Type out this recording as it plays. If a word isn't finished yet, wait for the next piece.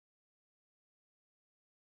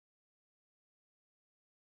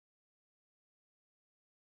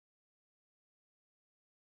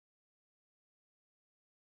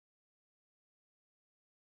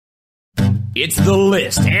It's The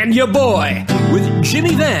List and your boy with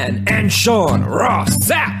Jimmy Van and Sean Ross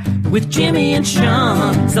Sapp. With Jimmy and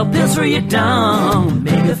Sean, sell pills for your dong.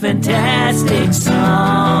 Make a fantastic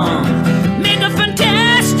song. Make a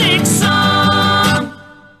fantastic song.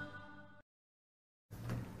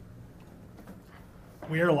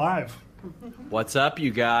 We are live. What's up,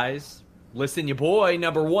 you guys? Listen, your boy,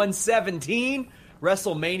 number 117,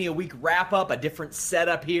 WrestleMania week wrap-up, a different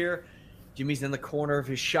setup here. Jimmy's in the corner of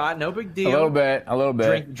his shot, no big deal. A little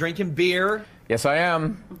bit. Drinking beer. Yes, I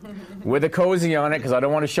am. With a cozy on it, because I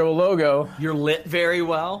don't want to show a logo. You're lit very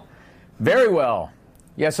well. Very well.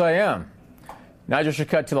 Yes, I am. Now I just should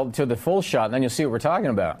cut to the full shot, and then you'll see what we're talking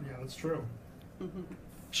about. Yeah, that's true.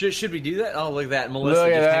 Should we do that? Oh, look at that. Melissa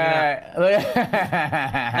Look just at hanging out.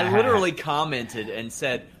 that. I literally commented and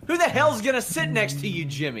said, who the hell's going to sit next to you,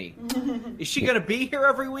 Jimmy? Is she going to be here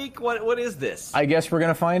every week? What is this? I guess we're going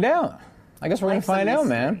to find out.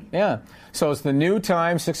 Man. Yeah. So it's the new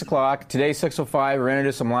time, 6 o'clock. Today's 6:05. We're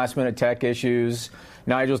into some last-minute tech issues.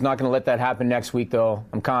 Nigel's not going to let that happen next week, though.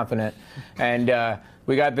 I'm confident. And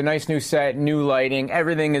we got the nice new set, new lighting.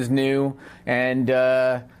 Everything is new. And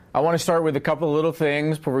I want to start with a couple of little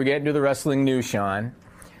things before we get into the wrestling news, Sean.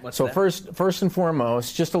 What's so that? first and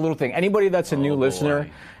foremost, just a little thing. Anybody that's a new listener,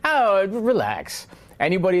 relax.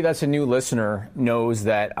 Anybody that's a new listener knows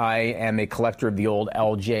that I am a collector of the old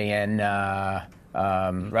LJN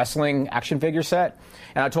wrestling action figure set.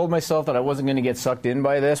 And I told myself that I wasn't going to get sucked in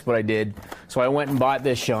by this, but I did. So I went and bought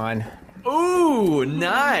this, Sean. Ooh,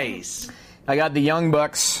 nice. I got the Young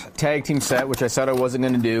Bucks tag team set, which I said I wasn't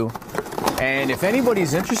going to do. And if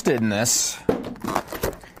anybody's interested in this,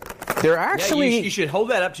 they're actually... Yeah, you should hold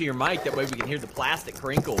that up to your mic. That way we can hear the plastic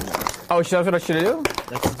crinkle more. Oh, that's what I should do?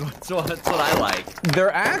 That's what I like.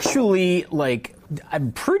 They're actually, like, a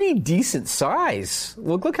pretty decent size.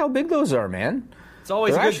 Look how big those are, man. It's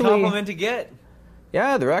always a good compliment to get.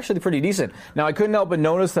 Yeah, they're actually pretty decent. Now, I couldn't help but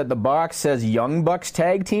notice that the box says Young Bucks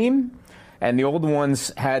Tag Team, and the old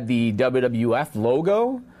ones had the WWF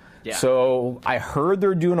logo. Yeah. So I heard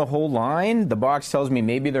they're doing a whole line. The box tells me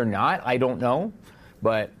maybe they're not. I don't know.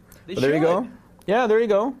 But there you go. Yeah, there you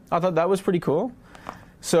go. I thought that was pretty cool.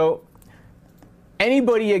 So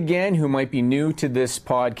anybody, again, who might be new to this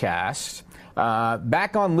podcast,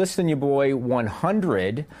 back on Listen Your Boy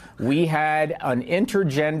 100, we had an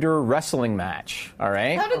intergender wrestling match, all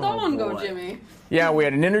right? How did that one go, Jimmy? Yeah, we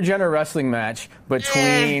had an intergender wrestling match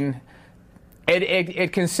between...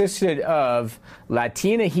 It consisted of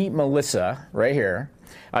Latina Heat Melissa, right here,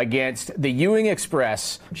 against the Ewing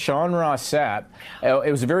Express, Sean Ross Sapp. It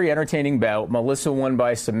was a very entertaining bout. Melissa won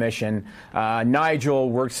by submission.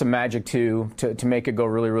 Nigel worked some magic, too, to make it go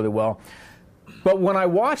really, really well. But when I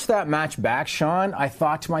watched that match back, Sean, I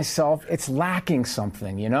thought to myself, it's lacking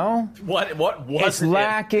something, you know? What was it's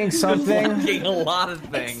lacking something. It's lacking a lot of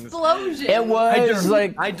things. Explosion. It was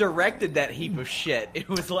I directed that heap of shit. It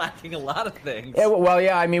was lacking a lot of things. Well,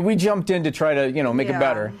 yeah, I mean, we jumped in to try to, make it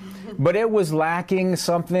better. But it was lacking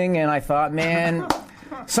something, and I thought, man,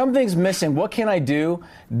 something's missing. What can I do?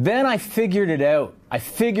 Then I figured it out.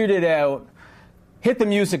 Hit the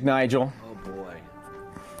music, Nigel.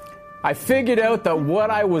 I figured out that what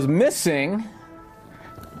I was missing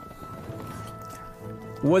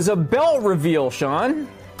was a belt reveal, Sean.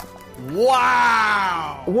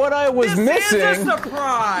 Wow! What I was missing... This is a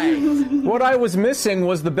surprise! What I was missing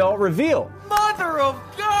was the belt reveal. Mother of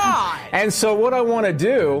God! And so what I want to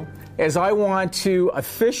do is I want to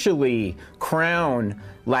officially crown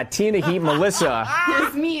Latina Heat Melissa.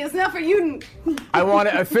 It's me. It's not for you. I want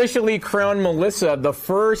to officially crown Melissa the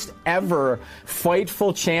first ever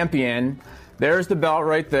Fightful champion. There's the belt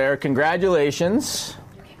right there. Congratulations.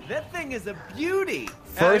 That thing is a beauty.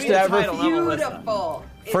 First ever Beautiful.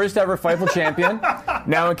 First ever Fightful champion.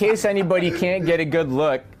 Now, in case anybody can't get a good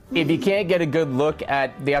look, if you can't get a good look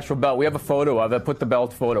at the actual belt, we have a photo of it. Put the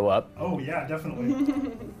belt photo up. Oh, yeah,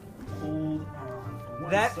 definitely.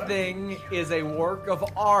 That thing is a work of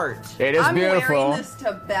art. It is beautiful. I'm wearing this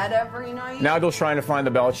to bed every night. Nigel's trying to find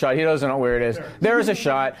the belt shot. He doesn't know where it is. There is a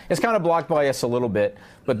shot. It's kind of blocked by us a little bit,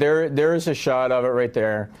 but there is a shot of it right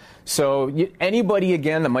there. So anybody,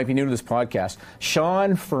 again, that might be new to this podcast,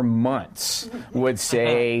 Sean for months would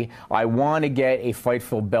say, I want to get a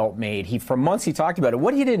Fightful belt made. For months he talked about it.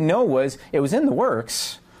 What he didn't know was it was in the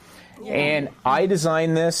works. Yeah. And I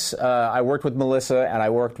designed this. I worked with Melissa, and I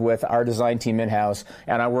worked with our design team in-house,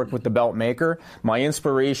 and I worked with the belt maker. My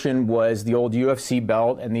inspiration was the old UFC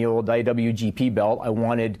belt and the old IWGP belt. I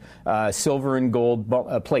wanted silver and gold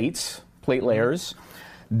plate layers.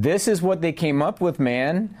 This is what they came up with,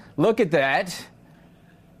 man. Look at that.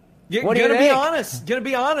 What do you think? Gonna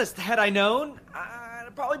be honest. Had I known, I'd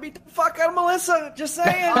I'd probably beat the fuck out of Melissa. Just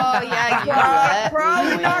saying. Oh, yeah, you do that.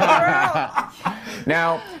 Probably knock her out.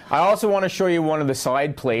 Now, I also want to show you one of the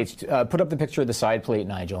side plates. Put up the picture of the side plate,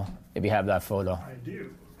 Nigel, if you have that photo. I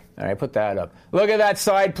do. All right, put that up. Look at that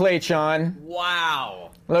side plate, Sean.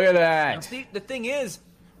 Wow. Look at Now, that. see, the thing is,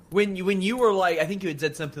 when you were like, I think you had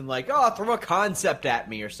said something like, "Oh, throw a concept at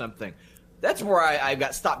me" or something. That's where I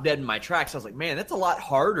got stopped dead in my tracks. I was like, man, that's a lot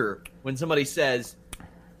harder when somebody says,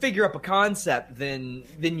 figure up a concept than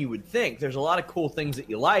you would think. There's a lot of cool things that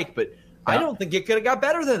you like, but I don't think it could have got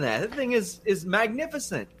better than that. That thing is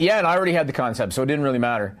magnificent. Yeah, and I already had the concept, so it didn't really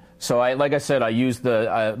matter. So, like I said, I used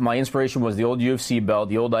my inspiration was the old UFC belt,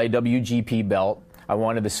 the old IWGP belt. I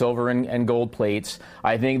wanted the silver and gold plates.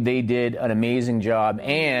 I think they did an amazing job.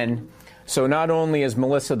 And so not only is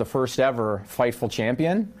Melissa the first ever Fightful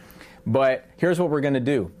champion, but here's what we're going to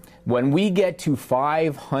do. When we get to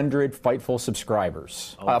 500 Fightful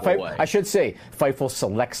subscribers, boy. I should say Fightful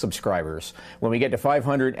Select subscribers, when we get to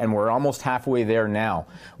 500, and we're almost halfway there now,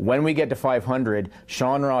 when we get to 500,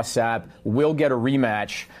 Sean Ross Sapp will get a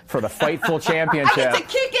rematch for the Fightful I Championship. get to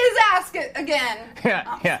kick his ass again.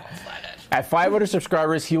 Yeah. At 500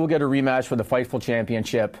 subscribers, he will get a rematch for the Fightful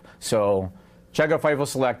Championship. So check out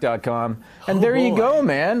FightfulSelect.com. And there you go,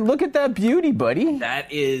 man. Look at that beauty, buddy. That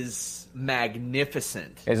is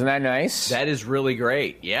magnificent. Isn't that nice? That is really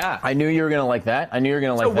great. Yeah. I knew you were going to like that. I knew you were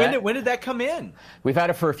going to So like that. when did that come in? We've had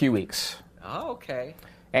it for a few weeks. Oh, okay.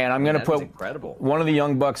 And I'm going to That put is incredible. one of the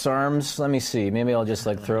Young Bucks arms. Let me see. Maybe I'll just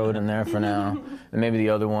throw it in there for now. And maybe the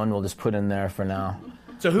other one we'll just put in there for now.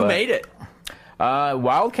 So who made it?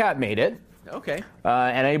 Wildcat made it. Okay.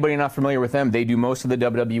 And anybody not familiar with them, they do most of the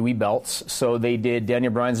WWE belts. So they did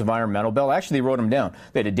Daniel Bryan's environmental belt. Actually, they wrote them down.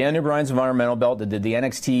 They did Daniel Bryan's environmental belt. They did the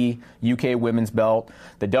NXT UK women's belt,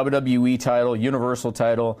 the WWE title, Universal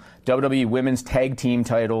title, WWE women's tag team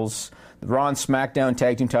titles, the Raw and SmackDown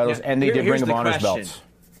tag team titles, Now, and they did here's Ring of the Honor's question. belts.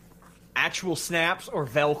 Actual snaps or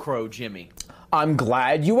Velcro, Jimmy? I'm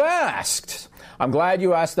glad you asked. I'm glad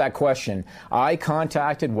you asked that question. I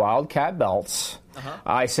contacted Wildcat Belts.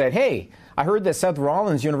 I said, hey, I heard that Seth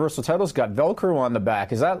Rollins' Universal title's got Velcro on the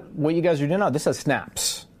back. Is that what you guys are doing now? This has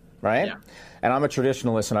snaps, right? Yeah. And I'm a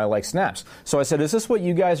traditionalist and I like snaps. So I said, is this what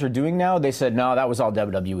you guys are doing now? They said, no, that was all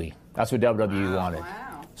WWE. That's what WWE wanted.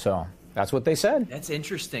 Wow. So that's what they said. That's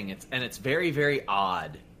interesting. It's very, very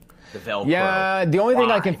odd. The Velcro. Yeah, the only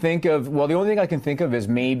thing I can Why? think of, is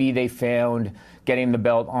maybe they found getting the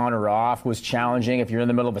belt on or off was challenging if you're in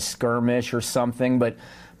the middle of a skirmish or something. But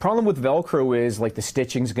problem with Velcro is the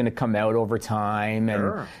stitching's going to come out over time, and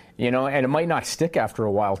Sure. and it might not stick after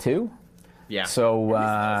a while too. Yeah. So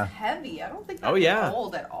It's heavy. I don't think that's yeah.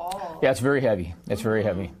 old at all. yeah, it's very heavy. It's very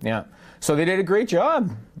heavy. Yeah. So they did a great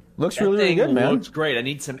job. Looks That really, really thing good, man. looks great. I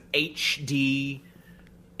need some HD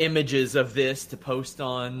images of this to post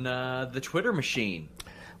on the Twitter machine.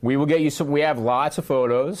 We will get you some. We have lots of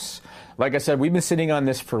photos. Like I said, we've been sitting on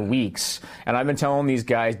this for weeks, and I've been telling these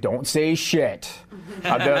guys, don't say shit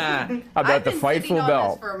about I've the been Fightful sitting on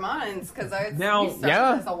belt. this for months because Now- we started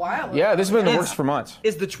Yeah, this a while ago. yeah, this has been in the Is- works for months.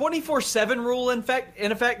 Is the 24/7 rule in effect?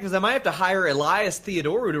 Because I might have to hire Elias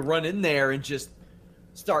Theodoru to run in there and just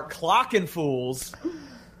start clocking fools.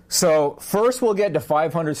 So first we'll get to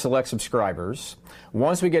 500 select subscribers.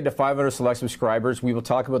 Once we get to 500 select subscribers, we will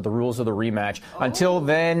talk about the rules of the rematch. Until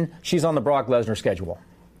then, she's on the Brock Lesnar schedule.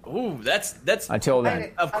 Ooh, that's Until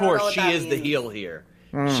then. Of I don't know course, what she that is the means. heel here.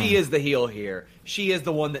 She is the heel here. She is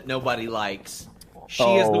the one that nobody likes. She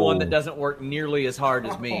is the one that doesn't work nearly as hard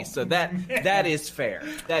as me. So that is fair.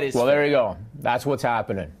 That is Well, fair. there you go. That's what's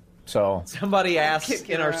happening. So Somebody asked Kick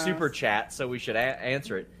in your our ass. super chat, so we should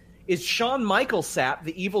answer it. Is Shawn Michaels Sapp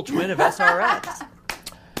the evil twin of SRX?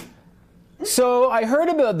 So I heard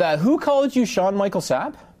about that. Who called you Shawn Michael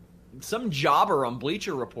Sapp? Some jobber on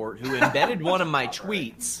Bleacher Report who embedded one of my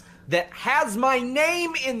tweets that has my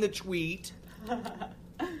name in the tweet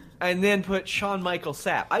and then put Shawn Michael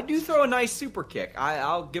Sapp. I do throw a nice super kick.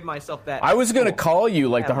 I'll give myself that. I was going to call you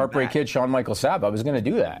like the Have him Heartbreak back. Kid, Shawn Michael Sapp. I was going to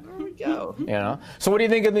do that. There we go. So what do you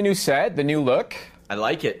think of the new set, the new look? I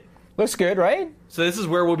like it. Looks good, right? So this is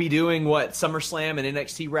where we'll be doing what? SummerSlam and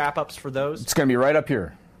NXT wrap-ups for those? It's going to be right up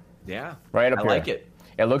here. Yeah. Right up I here. like it.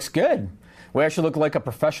 It looks good. We actually look like a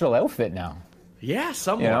professional outfit now. Yeah,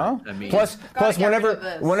 somewhat. You know? I mean, plus get rid whenever of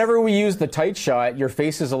this. whenever we use the tight shot, your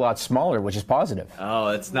face is a lot smaller, which is positive. oh,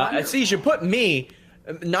 it's not. See, you should put me.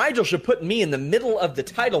 Nigel should put me in the middle of the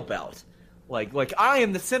title belt, like I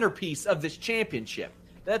am the centerpiece of this championship.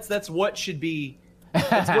 That's what should be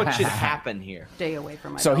That's what should happen here. Stay away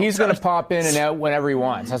from my So belt. he's going to pop in and out whenever he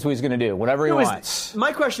wants. That's what he's going to do, whenever he wants.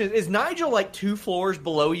 My question is Nigel like 2 floors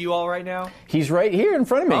below you all right now? He's right here in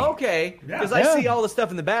front of me. Okay, because Yeah. I see all the stuff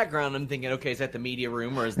in the background. I'm thinking, okay, is that the media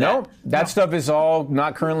room or is No, that? that stuff is all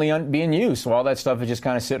not currently being used. So all that stuff is just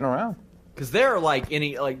kind of sitting around. Because there are like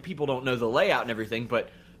people don't know the layout and everything, but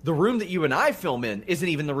the room that you and I film in isn't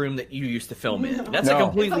even the room that you used to film in. That's No. a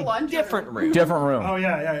completely It's a lunch different room. Different room. Oh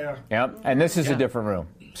yeah. Yep. And this is a Yeah. different room.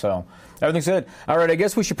 So everything's good. All right. I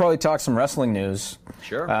guess we should probably talk some wrestling news.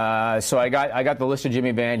 Sure. So I got the list of Jimmy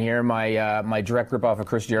Van here. My direct rip off of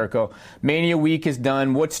Chris Jericho. Mania week is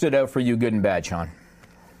done. What stood out for you, good and bad, Sean?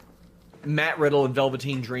 Matt Riddle and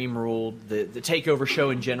Velveteen Dream ruled. The TakeOver show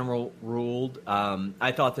in general ruled.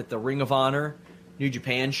 I thought that the Ring of Honor New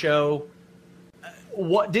Japan show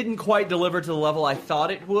what didn't quite deliver to the level I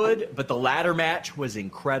thought it would, but the ladder match was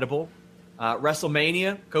incredible.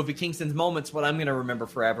 WrestleMania, Kofi Kingston's moment's what I'm going to remember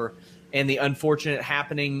forever, and the unfortunate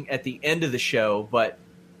happening at the end of the show, but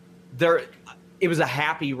it was a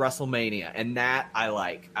happy WrestleMania, and that I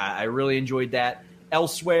like. I really enjoyed that.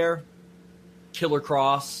 Elsewhere, Killer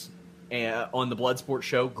Cross on the Bloodsport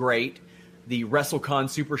show, great. The WrestleCon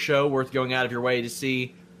Super Show, worth going out of your way to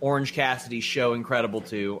see. Orange Cassidy's show, incredible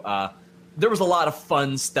too. There was a lot of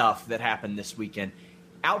fun stuff that happened this weekend.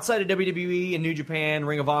 Outside of WWE and New Japan,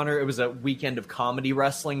 Ring of Honor, it was a weekend of comedy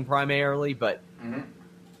wrestling primarily, but a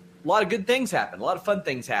lot of good things happened. A lot of fun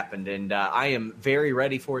things happened, and I am very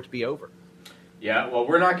ready for it to be over. Yeah, well,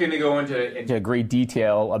 we're not going to go into great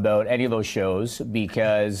detail about any of those shows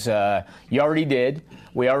because you already did.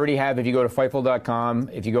 We already have, if you go to Fightful.com,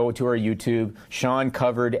 if you go to our YouTube, Sean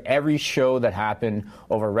covered every show that happened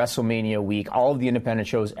over WrestleMania week, all of the independent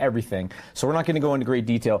shows, everything. So we're not going to go into great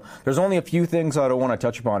detail. There's only a few things I want to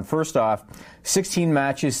touch upon. First off, 16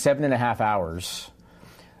 matches, 7.5 hours.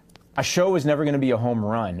 A show is never going to be a home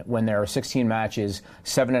run when there are 16 matches,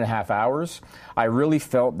 7.5 hours. I really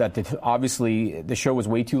felt that obviously the show was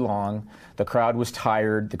way too long. The crowd was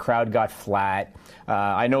tired. The crowd got flat.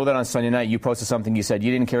 I know that on Sunday night you posted something. You said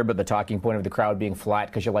you didn't care about the talking point of the crowd being flat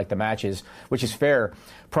because you like the matches, which is fair.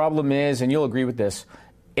 Problem is, and you'll agree with this,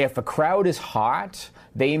 if a crowd is hot,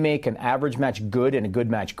 they make an average match good and a good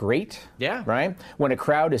match great. Yeah. Right? When a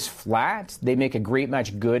crowd is flat, they make a great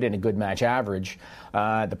match good and a good match average.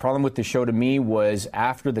 The problem with the show to me was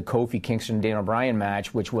after the Kofi Kingston Daniel Bryan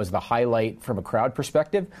match, which was the highlight from a crowd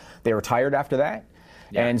perspective, they were tired after that.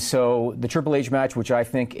 Yeah. And so the Triple H match, which I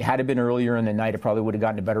think had it been earlier in the night, it probably would have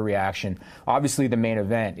gotten a better reaction. Obviously, the main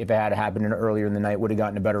event, if it had happened earlier in the night, would have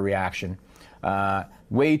gotten a better reaction.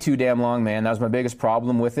 Way too damn long, man. That was my biggest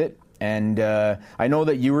problem with it. And I know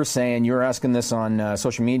that you were saying, you were asking this on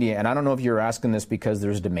social media, and I don't know if you were asking this because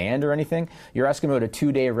there's demand or anything. You're asking about a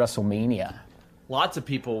 2-day WrestleMania. Lots of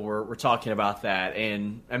people were talking about that,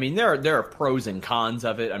 and I mean there are pros and cons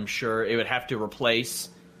of it. I'm sure it would have to replace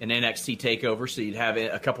an NXT TakeOver, so you'd have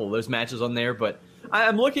a couple of those matches on there. But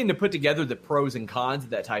I'm looking to put together the pros and cons of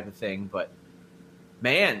that type of thing. But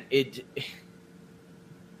man,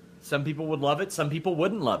 some people would love it, some people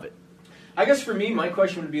wouldn't love it. I guess for me, my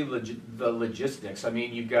question would be the logistics. I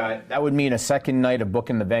mean, that would mean a second night of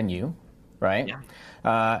booking the venue, right?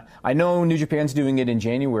 Yeah. I know New Japan's doing it in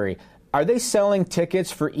January. Are they selling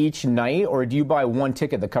tickets for each night, or do you buy one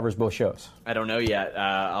ticket that covers both shows? I don't know yet.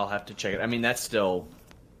 I'll have to check it. I mean, that's still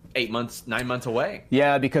 9 months away.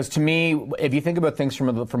 Yeah, because to me, if you think about things from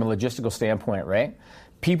a logistical standpoint, right?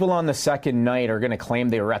 People on the second night are going to claim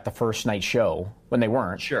they were at the first night show when they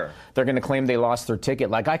weren't. Sure. They're going to claim they lost their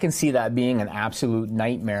ticket. Like, I can see that being an absolute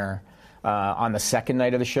nightmare on the second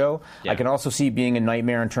night of the show. Yeah. I can also see being a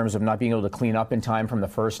nightmare in terms of not being able to clean up in time from the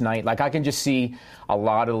first night. Like, I can just see a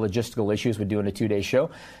lot of logistical issues with doing a 2-day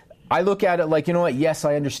show. I look at it like, you know what, yes,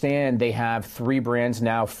 I understand they have 3 brands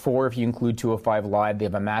now, 4 if you include 205 Live. They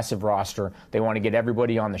have a massive roster. They want to get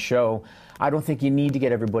everybody on the show. I don't think you need to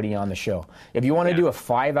get everybody on the show. If you want to do a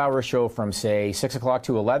 5-hour show from, say, 6 o'clock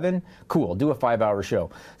to 11, cool, do a 5-hour show.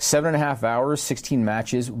 7.5 hours, 16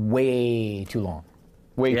 matches, way too long.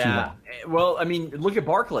 Way too long. Well, I mean, look at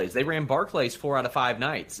Barclays. They ran Barclays 4 out of 5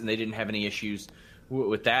 nights, and they didn't have any issues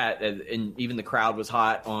with that. And even the crowd was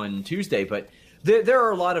hot on Tuesday. But there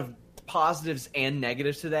are a lot of positives and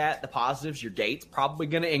negatives to that. The positives, your date's probably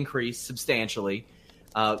going to increase substantially.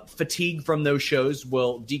 Fatigue from those shows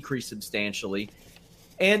will decrease substantially.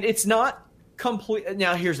 And it's not complete.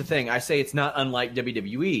 Now, here's the thing. I say it's not unlike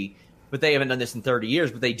WWE, but they haven't done this in 30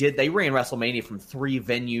 years. But they ran WrestleMania from 3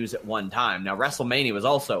 venues at one time. Now, WrestleMania was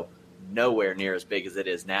also nowhere near as big as it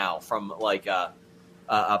is now from like a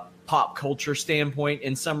pop culture standpoint.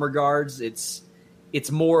 In some regards, it's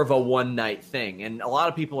more of a one-night thing. And a lot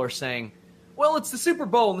of people are saying, well, it's the Super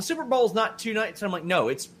Bowl, and the Super Bowl is not 2 nights. And I'm like, no,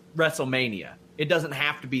 it's WrestleMania. It doesn't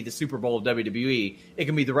have to be the Super Bowl of WWE. It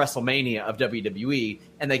can be the WrestleMania of WWE,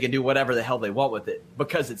 and they can do whatever the hell they want with it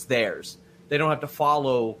because it's theirs. They don't have to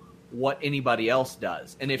follow what anybody else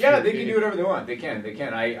does. And if they can do whatever they want. They can.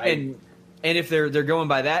 And if they're going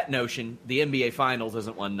by that notion, the NBA Finals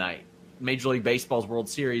isn't one night. Major League Baseball's World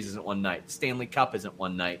Series isn't one night. The Stanley Cup isn't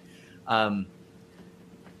one night.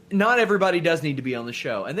 Not everybody does need to be on the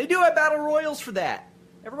show, and they do have battle royals for that.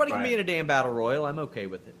 Everybody can be in a damn battle royal. I'm okay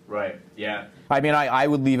with it. Right, yeah. I mean, I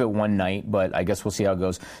would leave it one night, but I guess we'll see how it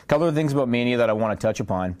goes. A couple of things about Mania that I want to touch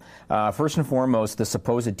upon. First and foremost, the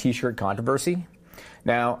supposed T-shirt controversy.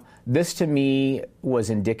 Now, this to me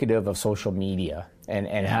was indicative of social media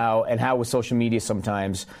and how with social media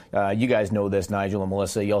sometimes, you guys know this, Nigel and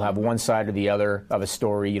Melissa, you'll have one side or the other of a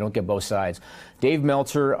story. You don't get both sides. Dave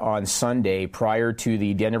Meltzer on Sunday, prior to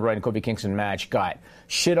the Daniel Bryan and Kofi Kingston match, got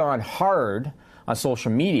shit on hard on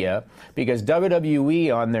social media because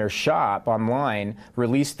WWE on their shop online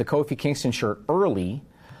released the Kofi Kingston shirt early.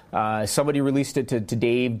 Somebody released it to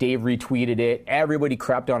Dave. Dave retweeted it. Everybody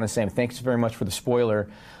crapped on it saying, thanks very much for the spoiler.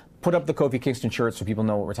 Put up the Kofi Kingston shirt so people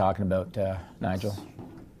know what we're talking about, Nigel.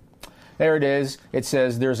 There it is. It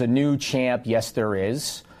says, there's a new champ. Yes, there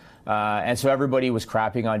is. And so everybody was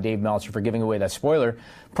crapping on Dave Meltzer for giving away that spoiler.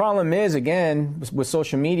 Problem is, again, with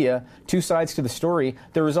social media, two sides to the story.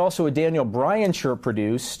 There was also a Daniel Bryan shirt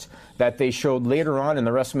produced that they showed later on in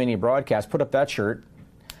the WrestleMania broadcast. Put up that shirt.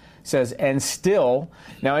 Says, and still,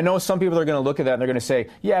 now I know some people are going to look at that and they're going to say,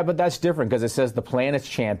 yeah, but that's different because it says the planet's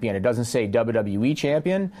champion. It doesn't say WWE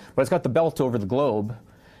champion, but it's got the belt over the globe.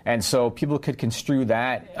 And so people could construe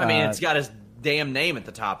that. I mean, it's got his damn name at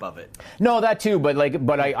the top of it. No, that too, but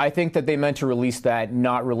I think that they meant to release that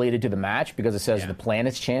not related to the match because it says the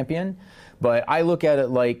planet's champion. But I look at it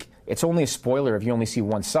like it's only a spoiler if you only see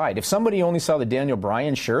one side. If somebody only saw the Daniel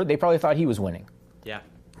Bryan shirt, they probably thought he was winning. Yeah.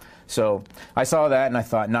 So I saw that and I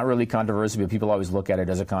thought, not really controversy, but people always look at it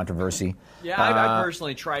as a controversy. Yeah, I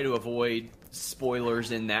personally try to avoid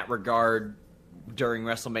spoilers in that regard during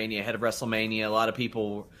WrestleMania, ahead of WrestleMania. A lot of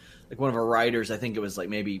people, like one of our writers, I think it was like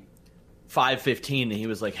maybe 5:15, and he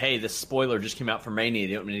was like, hey, this spoiler just came out for Mania.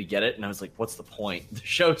 You don't need to get it? And I was like, what's the point? The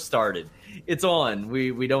show started. It's on.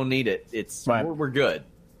 We don't need it. It's right. We're good.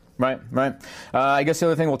 Right. I guess the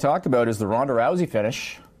other thing we'll talk about is the Ronda Rousey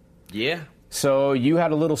finish. Yeah. So you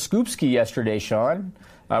had a little scoop ski yesterday, Sean.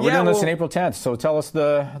 We're doing this on April 10th, so tell us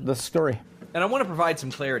the story. And I want to provide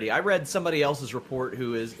some clarity. I read somebody else's report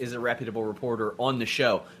who is a reputable reporter on the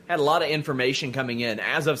show. Had a lot of information coming in.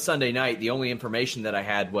 As of Sunday night, the only information that I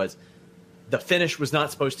had was the finish was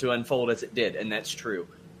not supposed to unfold as it did, and that's true.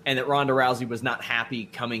 And that Ronda Rousey was not happy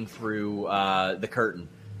coming through the curtain.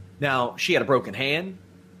 Now, she had a broken hand.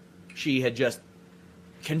 She had just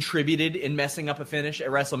contributed in messing up a finish at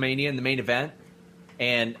WrestleMania in the main event,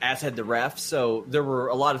 and as had the ref. So there were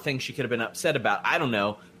a lot of things she could have been upset about. I don't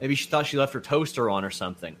know. Maybe she thought she left her toaster on or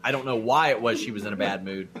something. I don't know why it was she was in a bad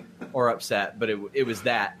mood or upset, but it was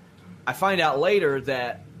that. I find out later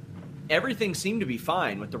that everything seemed to be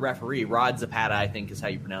fine with the referee. Rod Zapata, I think is how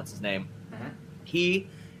you pronounce his name. Mm-hmm. He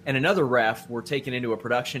and another ref were taken into a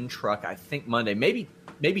production truck, I think Monday.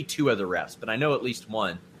 Maybe two other refs, but I know at least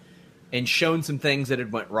one. And shown some things that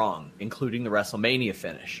had went wrong, including the WrestleMania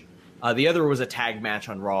finish. The other was a tag match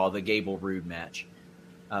on Raw, the Gable Rude match.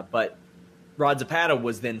 But Rod Zapata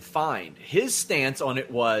was then fined. His stance on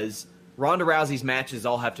it was Ronda Rousey's matches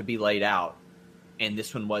all have to be laid out, and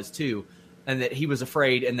this one was too, and that he was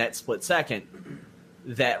afraid in that split second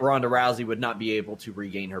that Ronda Rousey would not be able to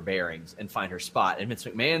regain her bearings and find her spot. And Vince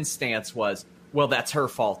McMahon's stance was, well, that's her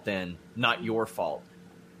fault then, not your fault.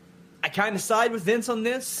 I kind of side with Vince on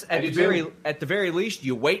this. At the very least,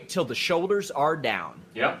 you wait till the shoulders are down.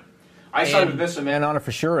 Yep. I side with Vince McMahon on it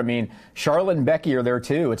for sure. I mean, Charlotte and Becky are there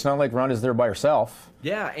too. It's not like Ronda's there by herself.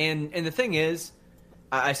 Yeah, and the thing is,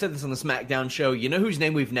 I said this on the SmackDown show, you know whose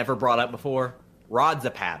name we've never brought up before? Rod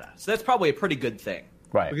Zapata. So that's probably a pretty good thing.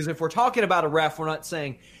 Right. Because if we're talking about a ref, we're not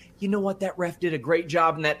saying, you know what, that ref did a great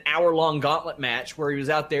job in that hour-long gauntlet match where he was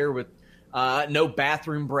out there with no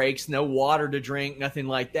bathroom breaks, no water to drink, nothing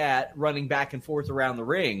like that, running back and forth around the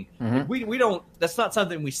ring. Mm-hmm. We don't. That's not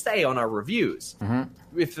something we say on our reviews.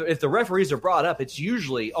 Mm-hmm. If the referees are brought up, it's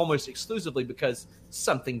usually almost exclusively because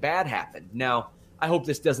something bad happened. Now, I hope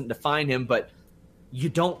this doesn't define him, but you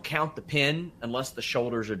don't count the pin unless the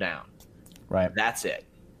shoulders are down. Right. That's it.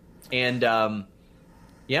 And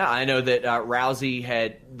yeah, I know that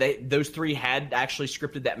Rousey those three had actually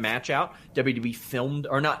scripted that match out. WWE filmed,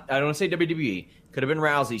 or not, I don't want to say WWE, could have been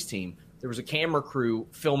Rousey's team. There was a camera crew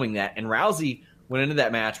filming that, and Rousey went into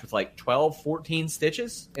that match with like 12, 14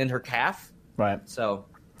 stitches in her calf. Right. So,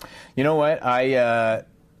 you know what? I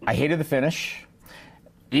hated the finish.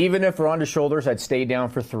 Even if Ronda's shoulders had stayed down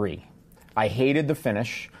for 3, I hated the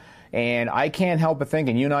finish. And I can't help but think,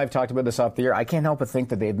 and you and I have talked about this off the air, I can't help but think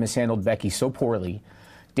that they've mishandled Becky so poorly,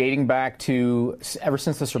 dating back to ever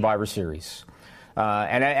since the Survivor Series.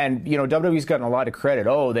 And you know, WWE's gotten a lot of credit.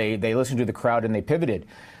 Oh, they listened to the crowd and they pivoted.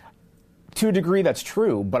 To a degree, that's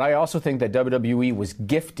true, but I also think that WWE was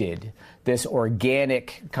gifted this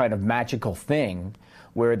organic kind of magical thing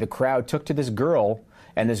where the crowd took to this girl,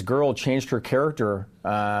 and this girl changed her character,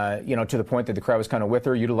 you know, to the point that the crowd was kind of with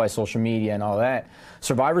her, utilized social media and all that.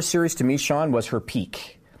 Survivor Series, to me, Sean, was her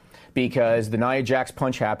peak. Because the Nia Jax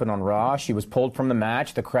punch happened on Raw. She was pulled from the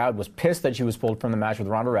match. The crowd was pissed that she was pulled from the match with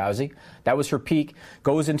Ronda Rousey. That was her peak.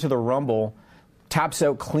 Goes into the Rumble, taps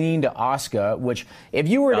out clean to Asuka, which if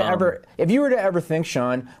you were to ever think,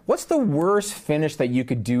 Sean, what's the worst finish that you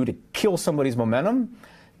could do to kill somebody's momentum?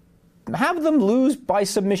 Have them lose by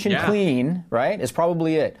submission clean, right, is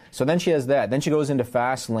probably it. So then she has that. Then she goes into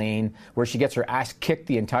Fastlane, where she gets her ass kicked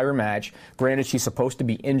the entire match. Granted, she's supposed to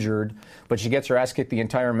be injured, but she gets her ass kicked the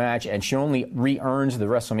entire match, and she only re-earns the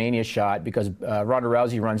WrestleMania shot because Ronda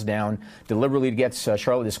Rousey runs down, deliberately gets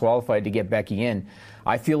Charlotte disqualified to get Becky in.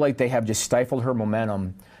 I feel like they have just stifled her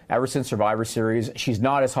momentum ever since Survivor Series. She's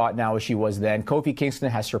not as hot now as she was then. Kofi Kingston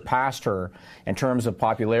has surpassed her in terms of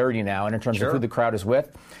popularity now and in terms of who the crowd is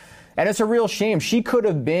with. And it's a real shame. She could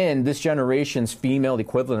have been this generation's female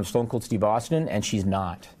equivalent of Stone Cold Steve Austin, and she's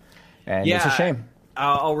not. And it's a shame.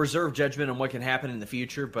 I'll reserve judgment on what can happen in the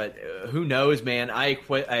future, but who knows, man. I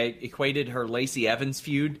equated her Lacey Evans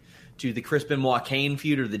feud to the Chris Benoit Kane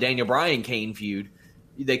feud or the Daniel Bryan Kane feud.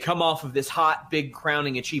 They come off of this hot, big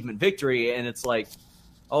crowning achievement victory, and it's like,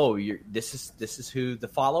 oh, this is who the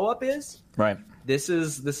follow-up is? Right. This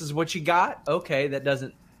is what you got? Okay, that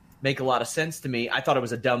doesn't make a lot of sense to me. I thought it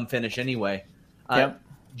was a dumb finish anyway.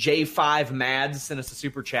 J5 Mads sent us a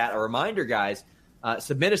super chat. A reminder, guys,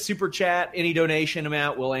 submit a super chat, any donation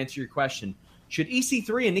amount, we'll answer your question. Should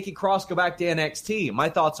EC3 and Nikki Cross go back to NXT? My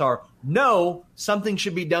thoughts are no, something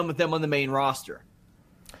should be done with them on the main roster.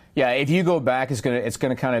 Yeah, if you go back, it's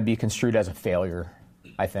gonna kind of be construed as a failure,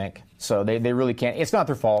 I think. So they really can't. It's not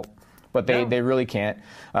their fault. But they really can't.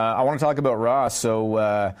 I want to talk about Raw.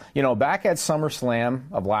 So, you know, back at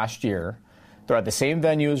SummerSlam of last year, they're at the same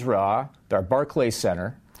venue as Raw. They're at Barclays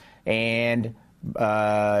Center. And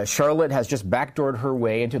Charlotte has just backdoored her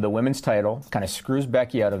way into the women's title, kind of screws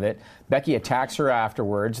Becky out of it. Becky attacks her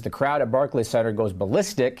afterwards. The crowd at Barclays Center goes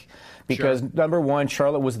ballistic because, number one,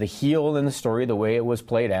 Charlotte was the heel in the story, the way it was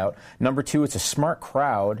played out. Number two, it's a smart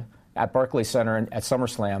crowd at Barclays Center and at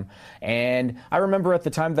SummerSlam. And I remember at the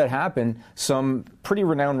time that happened, some pretty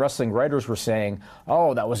renowned wrestling writers were saying,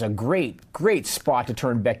 oh, that was a great spot to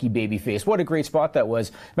turn Becky babyface. What a great spot that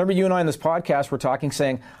was. Remember you and I in this podcast were talking,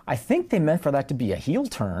 saying, I think they meant for that to be a heel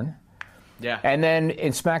turn. Yeah. And then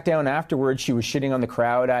in SmackDown afterwards, she was shitting on the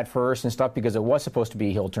crowd at first and stuff because it was supposed to be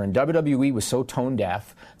a heel turn. WWE was so tone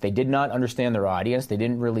deaf. They did not understand their audience. They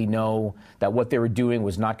didn't really know that what they were doing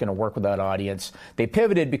was not going to work with that audience. They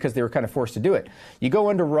pivoted because they were kind of forced to do it. You go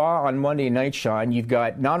into Raw on Monday night, Sean, you've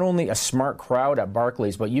got not only a smart crowd at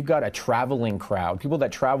Barclays, but you've got a traveling crowd, people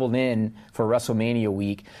that traveled in for WrestleMania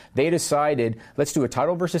week. They decided, let's do a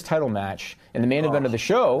title versus title match in the main event of the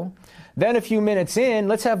show. Then a few minutes in,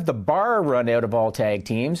 let's have the bar run out of all tag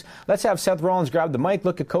teams. Let's have Seth Rollins grab the mic,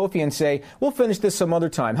 look at Kofi, and say, we'll finish this some other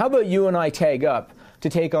time. How about you and I tag up to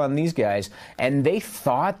take on these guys? And they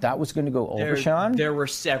thought that was going to go over, Sean? There were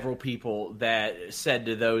several people that said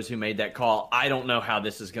to those who made that call, I don't know how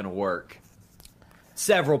this is going to work.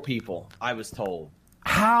 Several people, I was told.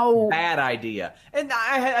 How? Bad idea. And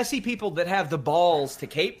I see people that have the balls to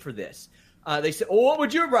cape for this. They say, well, what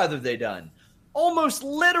would you have rather they done? Almost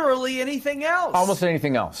literally anything else. Almost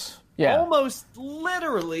anything else. Yeah. Almost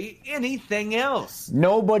literally anything else.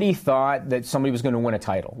 Nobody thought that somebody was going to win a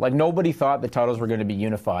title. Like, nobody thought the titles were going to be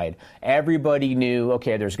unified. Everybody knew,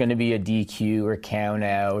 okay, there's going to be a DQ or count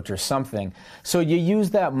out or something. So you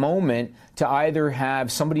use that moment to either have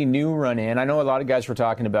somebody new run in. I know a lot of guys were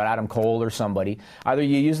talking about Adam Cole or somebody. Either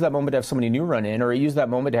you use that moment to have somebody new run in, or you use that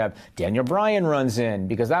moment to have Daniel Bryan runs in,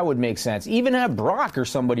 because that would make sense. Even have Brock or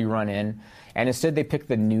somebody run in. And instead they picked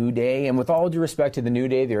the New Day. And with all due respect to the New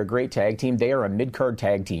Day, they're a great tag team. They are a mid-card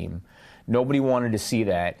tag team. Nobody wanted to see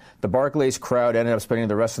that. The Barclays crowd ended up spending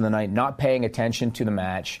the rest of the night not paying attention to the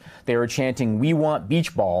match. They were chanting, "We want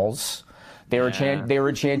beach balls." They were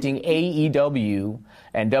chanting AEW,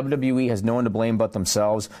 and WWE has no one to blame but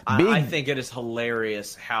themselves. I think it is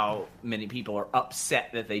hilarious how many people are upset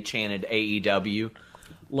that they chanted AEW.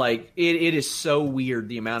 Like, it is so weird,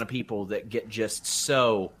 the amount of people that get just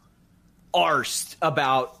so arsed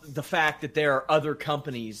about the fact that there are other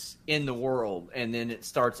companies in the world, and then it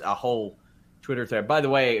starts a whole Twitter thread. By the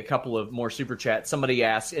way, a couple of more super chats. Somebody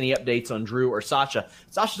asked any updates on Drew or Sasha.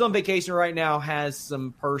 Sasha's on vacation right now, has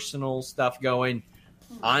some personal stuff going.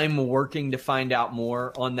 I'm working to find out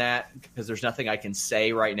more on that because there's nothing I can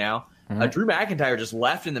say right now. Drew McIntyre just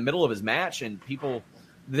left in the middle of his match, and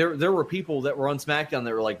there were people that were on SmackDown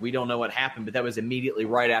that were like, we don't know what happened, but that was immediately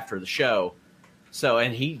right after the show. So,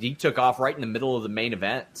 and he took off right in the middle of the main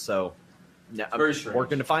event. So, I'm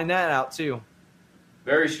working to find that out too.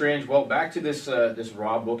 Very strange. Well, back to this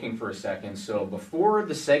Raw booking for a second. So before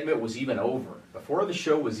the segment was even over, before the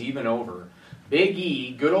show was even over, Big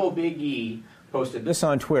E, good old Big E, posted this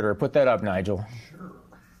on Twitter. Put that up, Nigel. Sure.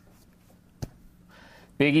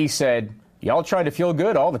 Big E said, y'all try to feel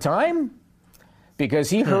good all the time? Because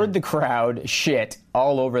he heard the crowd shit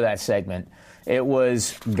all over that segment. It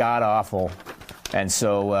was god-awful. And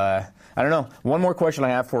so, I don't know. One more question I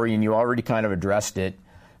have for you, and you already kind of addressed it.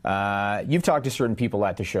 You've talked to certain people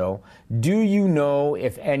at the show. Do you know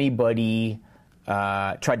if anybody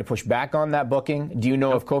tried to push back on that booking? Do you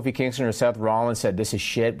know if Kofi Kingston or Seth Rollins said, this is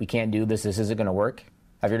shit, we can't do this isn't going to work?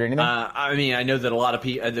 Have you heard anything? I mean, I know that a lot of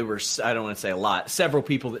people, there were, I don't want to say a lot, several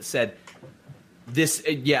people that said, this,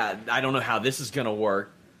 I don't know how this is going to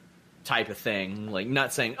work type of thing. Like,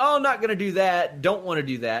 not saying, oh, not going to do that, don't want to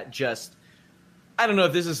do that, just, I don't know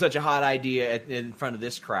if this is such a hot idea in front of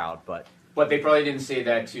this crowd, but... But they probably didn't say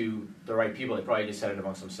that to the right people. They probably just said it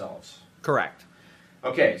amongst themselves. Correct.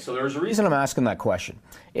 Okay, so there's a reason I'm asking that question.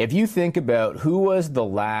 If you think about who was the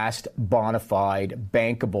last bona fide,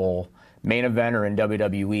 bankable main eventer in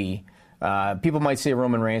WWE, people might say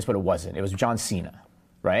Roman Reigns, but it wasn't. It was John Cena,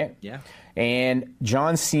 right? Yeah. And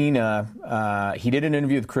John Cena, he did an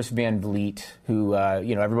interview with Chris Van Vliet, who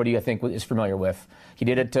everybody I think is familiar with. He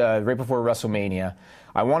did it right before WrestleMania.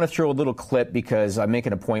 I want to throw a little clip because I'm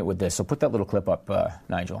making a point with this. So put that little clip up,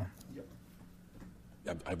 Nigel.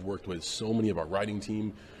 I've worked with so many of our writing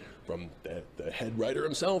team, from the head writer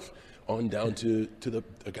himself on down to the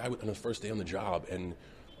guy on his first day on the job, and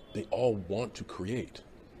they all want to create.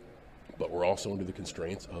 But we're also under the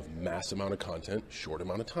constraints of mass amount of content, short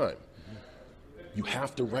amount of time. You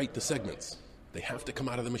have to write the segments. They have to come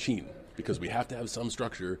out of the machine because we have to have some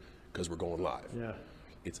structure because we're going live. Yeah.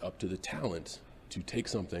 It's up to the talent to take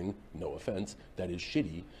something, no offense, that is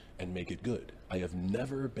shitty and make it good. I have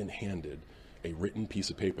never been handed a written piece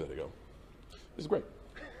of paper that I go, this is great.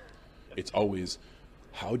 It's always,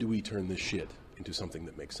 how do we turn this shit into something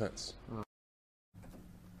that makes sense?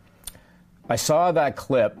 I saw that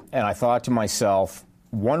clip and I thought to myself,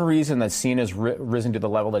 one reason that Cena's risen to the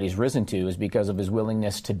level that he's risen to is because of his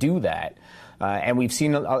willingness to do that. And we've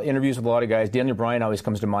seen interviews with a lot of guys. Daniel Bryan always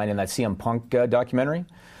comes to mind in that CM Punk documentary.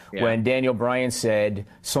 Yeah. When Daniel Bryan said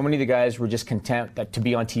so many of the guys were just content to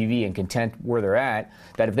be on TV and content where they're at,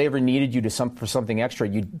 that if they ever needed you for something extra,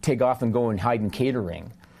 you'd take off and go and hide in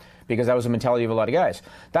catering, because that was the mentality of a lot of guys.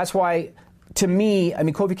 That's why, to me, I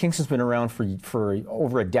mean, Kofi Kingston's been around for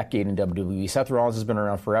over a decade in WWE. Seth Rollins has been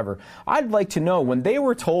around forever. I'd like to know, when they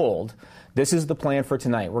were told, this is the plan for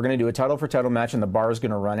tonight, we're going to do a title-for-title match and the bar is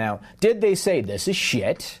going to run out, did they say, this is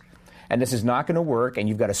shit, and this is not going to work, and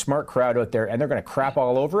you've got a smart crowd out there, and they're going to crap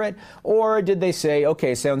all over it? Or did they say,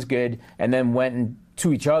 okay, sounds good, and then went and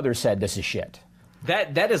to each other said, this is shit?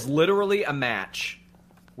 That is literally a match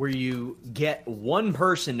where you get one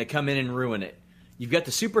person to come in and ruin it. You've got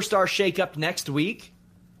the Superstar Shake-Up next week,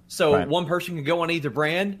 so right. One person can go on either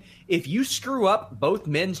brand. If you screw up both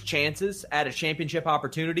men's chances at a championship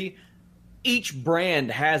opportunity, each brand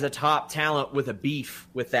has a top talent with a beef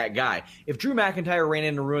with that guy. If Drew McIntyre ran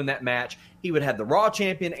in to ruin that match, he would have the Raw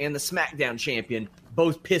champion and the SmackDown champion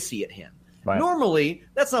both pissy at him. Right. Normally,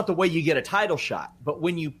 that's not the way you get a title shot. But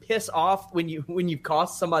when you piss off, when you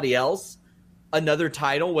cost somebody else another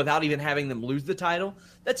title without even having them lose the title,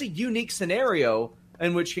 that's a unique scenario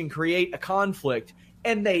in which can create a conflict.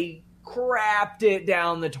 And they crapped it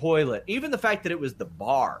down the toilet. Even the fact that it was the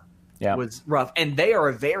Bar. Yeah. Was rough, and they are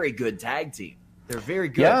a very good tag team. They're very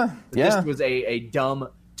good. Yeah. This was a dumb,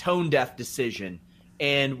 tone-deaf decision,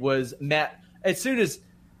 and was met as soon as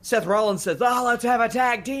Seth Rollins says, "Oh, let's have a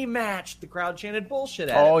tag team match." The crowd chanted bullshit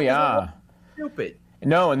at it. Oh yeah, stupid.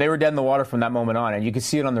 No, and they were dead in the water from that moment on, and you could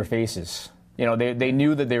see it on their faces. You know, they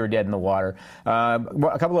knew that they were dead in the water.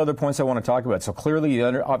 A couple other points I want to talk about. So clearly,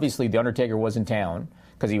 obviously, the Undertaker was in town.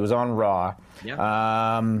 because he was on Raw.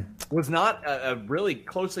 Yeah. Was not a really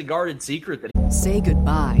closely guarded secret that. Say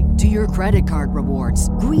goodbye to your credit card rewards.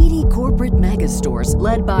 Greedy corporate mega stores,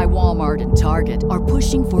 led by Walmart and Target, are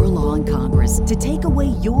pushing for a law in Congress to take away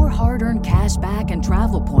your hard-earned cash back and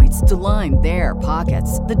travel points to line their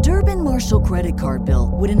pockets. The Durbin-Marshall credit card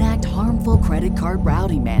bill would enact harmful credit card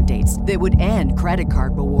routing mandates that would end credit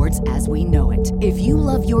card rewards as we know it. If you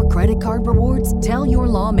love your credit card rewards, tell your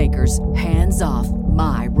lawmakers, hands off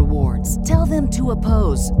my rewards. Tell them to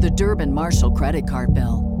oppose the Durbin-Marshall credit card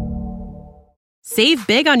bill. Save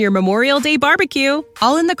big on your Memorial Day barbecue,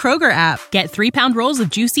 all in the Kroger app. Get 3-pound rolls of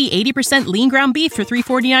juicy 80% lean ground beef for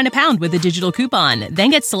 $3.49 a pound with a digital coupon. Then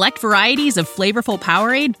get select varieties of flavorful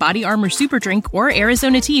Powerade, Body Armor Super Drink, or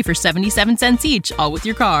Arizona tea for 77 cents each, all with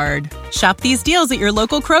your card. Shop these deals at your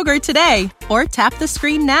local Kroger today, or tap the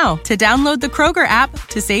screen now to download the Kroger app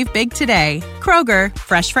to save big today. Kroger,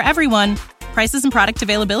 fresh for everyone. Prices and product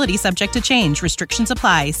availability subject to change. Restrictions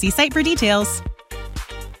apply. See site for details.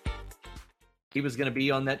 He was going to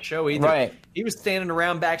be on that show either. Right. He was standing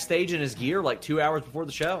around backstage in his gear like 2 hours before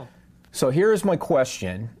the show. So here's my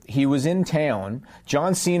question. He was in town.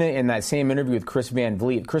 John Cena, in that same interview with Chris Van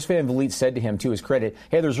Vliet, Chris Van Vliet said to him, to his credit,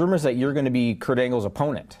 hey, there's rumors that you're going to be Kurt Angle's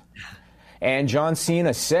opponent. And John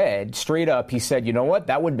Cena said, straight up, he said, you know what,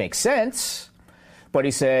 that would make sense. But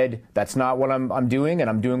he said, that's not what I'm doing, and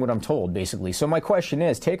I'm doing what I'm told, basically. So my question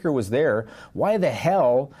is, Taker was there. Why the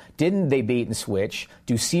hell didn't they bait and switch?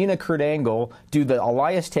 Do Cena, Kurt Angle, do the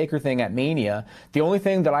Elias Taker thing at Mania? The only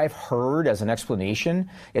thing that I've heard as an explanation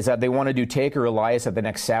is that they want to do Taker Elias at the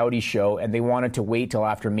next Saudi show, and they wanted to wait till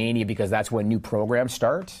after Mania because that's when new programs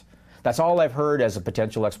start. That's all I've heard as a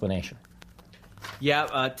potential explanation.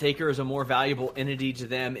 Yeah, Taker is a more valuable entity to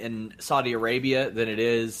them in Saudi Arabia than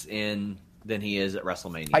he is at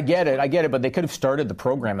WrestleMania. I get it, but they could have started the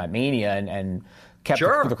program at Mania and kept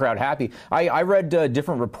the crowd happy. I read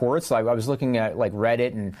different reports. I was looking at like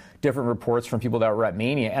Reddit and different reports from people that were at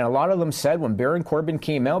Mania, and a lot of them said when Baron Corbin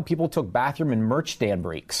came out, people took bathroom and merch stand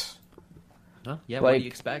breaks. Huh? Yeah, what do you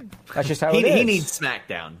expect? That's just how it is. He needs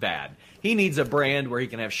SmackDown bad. He needs a brand where he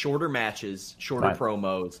can have shorter matches, shorter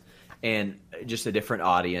promos, and just a different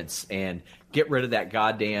audience, and get rid of that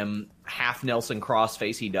goddamn half Nelson cross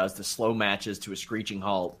face he does to slow matches to a screeching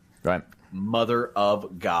halt. Right. Mother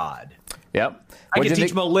of God. Yep. I could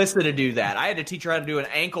teach Melissa to do that. I had to teach her how to do an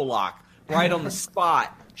ankle lock right on the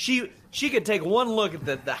spot. She could take one look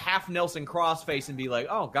at the half Nelson cross face and be like,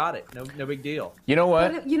 oh, got it. No big deal. You know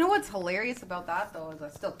what? But you know what's hilarious about that, though, is I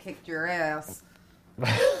still kicked your ass.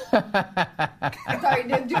 Sorry,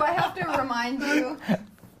 do I have to remind you?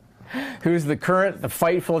 Who's the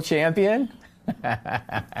Fightful champion?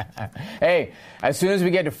 Hey, as soon as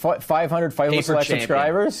we get to 500 Fightful Select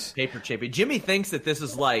subscribers. Paper champion. Jimmy thinks that this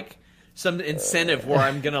is like some incentive where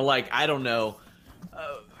I'm going to, like, I don't know,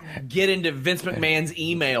 get into Vince McMahon's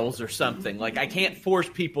emails or something. Like, I can't force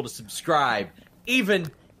people to subscribe. Even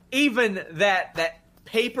that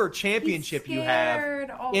paper championship you have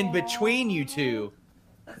in between you two.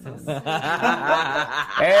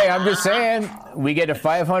 Hey, I'm just saying, we get to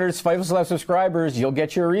 500 Fightful Select subscribers, you'll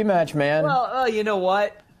get your rematch, man. Well, you know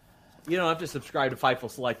what? You don't have to subscribe to Fightful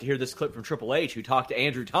Select to hear this clip from Triple H, who talked to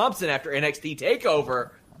Andrew Thompson after NXT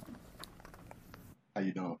TakeOver. How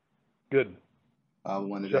you doing? Good. I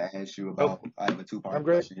wanted to ask you about. I have a two-part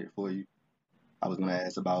question here for you. I was going to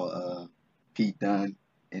ask about Pete Dunne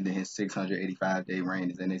ending his 685-day reign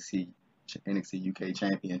as NXT UK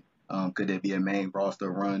champion. Could there be a main roster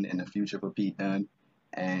run in the future for Pete Dunne?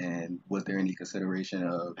 And was there any consideration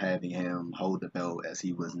of having him hold the belt as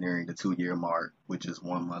he was nearing the 2-year mark, with just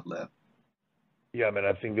 1 month left? Yeah, I mean,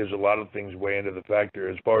 I think there's a lot of things weigh into the factor.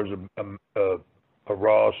 As far as a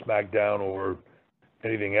Raw, SmackDown, or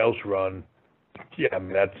anything else run, yeah, I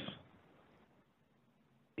mean,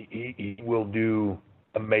 he will do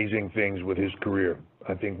amazing things with his career.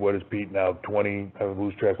 I think, what is Pete now, 20, I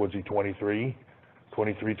lose track, what's he, 23,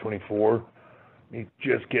 24? He's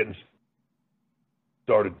just getting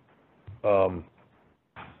started.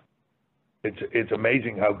 It's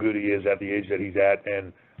amazing how good he is at the age that he's at,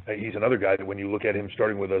 and he's another guy that when you look at him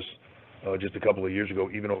starting with us just a couple of years ago,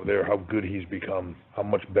 even over there, how good he's become, how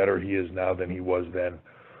much better he is now than he was then.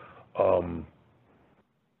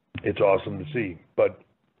 It's awesome to see. But,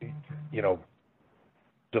 you know,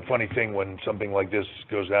 it's a funny thing when something like this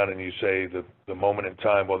goes down and you say the moment in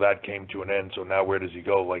time, well, that came to an end, so now where does he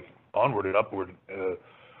go? Like, onward and upward,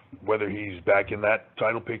 whether he's back in that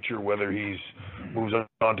title picture, whether he's moves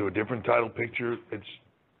on to a different title picture,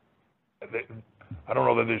 I don't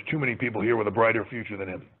know that there's too many people here with a brighter future than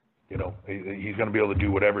him. You know, he's going to be able to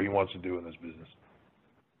do whatever he wants to do in this business.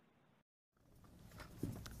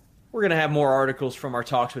 We're going to have more articles from our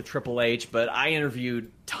talks with Triple H, but I interviewed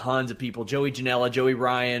tons of people. Joey Janela, Joey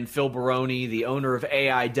Ryan, Phil Baroni, the owner of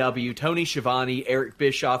AIW, Tony Schiavone, Eric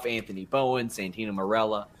Bischoff, Anthony Bowen, Santino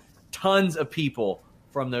Marella. Tons of people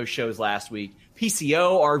from those shows last week.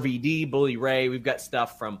 PCO, RVD, Bully Ray. We've got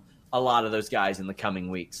stuff from a lot of those guys in the coming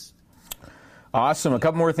weeks. Awesome. A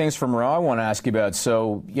couple more things from Raw I want to ask you about.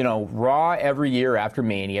 So, Raw every year after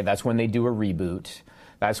Mania, that's when they do a reboot.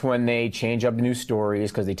 That's when they change up new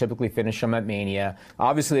stories because they typically finish them at Mania.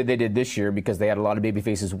 Obviously, they did this year because they had a lot of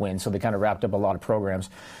babyfaces win, so they kind of wrapped up a lot of programs.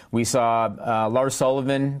 We saw Lars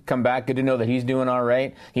Sullivan come back. Good to know that he's doing all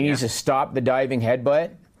right. He needs to stop the diving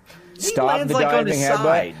headbutt. Stop the diving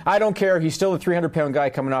headbutt. I don't care. He's still a 300-pound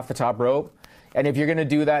guy coming off the top rope. And if you're going to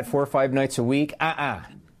do that 4 or 5 nights a week,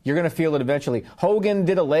 you're going to feel it eventually. Hogan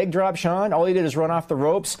did a leg drop, Sean. All he did is run off the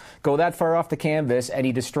ropes, go that far off the canvas, and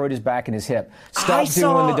he destroyed his back and his hip. Stop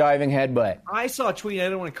doing the diving headbutt. I saw a tweet. I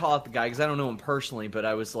don't want to call out the guy because I don't know him personally, but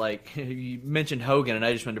I was like, you mentioned Hogan, and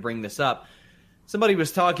I just wanted to bring this up. Somebody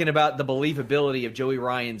was talking about the believability of Joey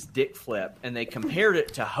Ryan's dick flip, and they compared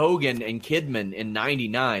it to Hogan and Kidman in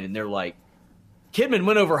 '99, and they're like, Kidman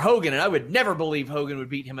went over Hogan, and I would never believe Hogan would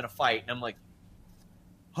beat him in a fight. And I'm like,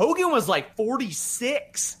 Hogan was like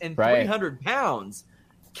 46 and 300 pounds.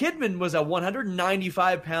 Kidman was a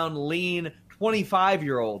 195-pound, lean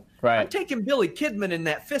 25-year-old. Right. I'm taking Billy Kidman in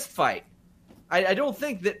that fist fight. I don't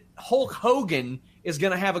think that Hulk Hogan is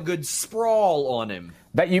going to have a good sprawl on him.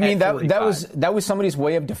 That you mean that was somebody's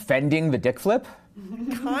way of defending the dick flip?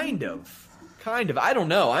 Kind of. I don't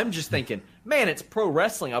know. I'm just thinking, man, it's pro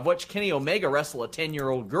wrestling. I've watched Kenny Omega wrestle a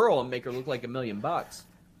 10-year-old girl and make her look like $1 million.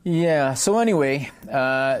 Yeah, so anyway,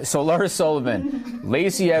 so Lars Sullivan,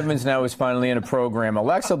 Lacey Evans now is finally in a program.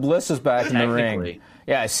 Alexa Bliss is back in the ring.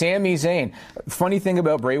 Yeah, Sami Zayn. Funny thing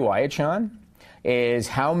about Bray Wyatt, Sean, is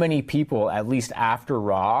how many people, at least after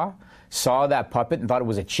Raw, saw that puppet and thought it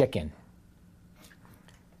was a chicken.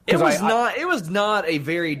 It was not a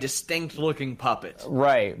very distinct looking puppet.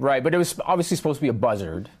 Right, but it was obviously supposed to be a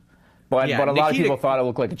buzzard. But a lot of people thought it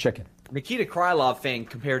looked like a chicken. Nikita Krylov fan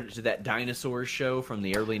compared it to that Dinosaurs show from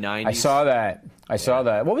the early 90s. I saw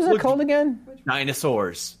that. What was that called again?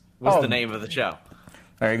 Dinosaurs was the name of the show.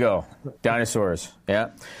 There you go. Dinosaurs. Yeah.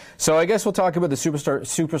 So I guess we'll talk about the superstar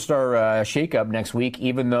shakeup next week,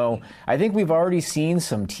 even though I think we've already seen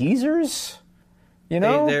some teasers.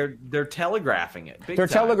 They're telegraphing it. They're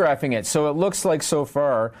telegraphing it. So it looks like so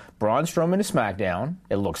far, Braun Strowman to SmackDown,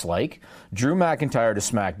 it looks like. Drew McIntyre to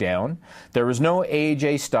SmackDown. There was no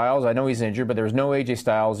AJ Styles. I know he's injured, but there was no AJ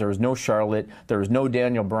Styles. There was no Charlotte. There was no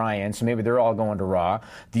Daniel Bryan. So maybe they're all going to Raw.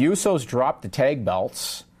 The Usos dropped the tag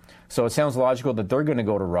belts. So it sounds logical that they're going to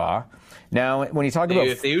go to Raw. Now, when you talk about...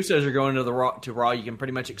 If the Usos are going to Raw, you can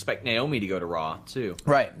pretty much expect Naomi to go to Raw, too.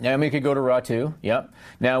 Right. Naomi could go to Raw, too. Yep.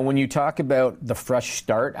 Now, when you talk about the fresh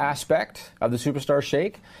start aspect of the Superstar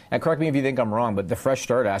Shake, and correct me if you think I'm wrong, but the fresh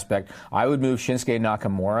start aspect, I would move Shinsuke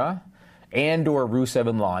Nakamura and or Rusev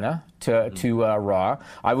and Lana to Raw.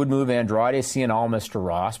 I would move Andrade Cien Almas to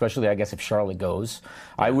Raw, especially, I guess, if Charlotte goes.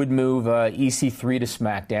 I would move EC3 to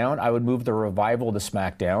SmackDown. I would move the Revival to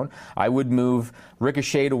SmackDown. I would move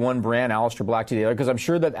Ricochet to one brand, Aleister Black to the other, because I'm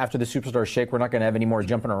sure that after the Superstar Shake, we're not going to have any more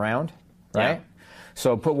jumping around, right? Yeah.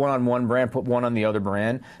 So put one on one brand, put one on the other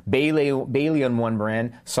brand. Bayley on one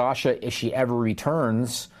brand. Sasha, if she ever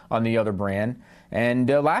returns, on the other brand. And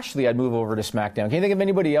Lashley, I'd move over to SmackDown. Can you think of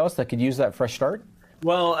anybody else that could use that fresh start?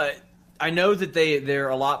 Well, I know that they're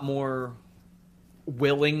a lot more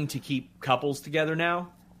willing to keep couples together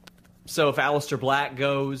now. So if Aleister Black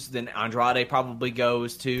goes, then Andrade probably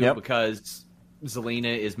goes too, because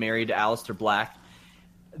Zelina is married to Aleister Black.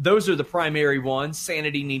 Those are the primary ones.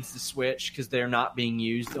 Sanity needs to switch because they're not being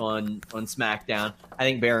used on SmackDown. I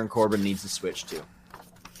think Baron Corbin needs to switch too.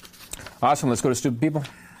 Awesome. Let's go to Stupid People.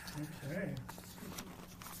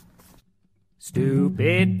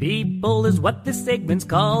 Stupid People is what this segment's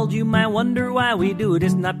called. You might wonder why we do it.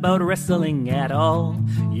 It's not about wrestling at all.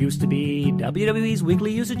 Used to be WWE's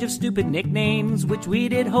weekly usage of stupid nicknames, which we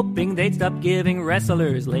did hoping they'd stop giving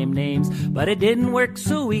wrestlers lame names. But it didn't work,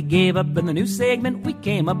 so we gave up. In the new segment we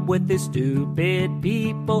came up with this Stupid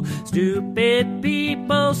People. Stupid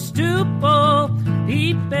People. Stupid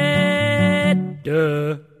People.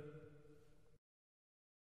 Duh.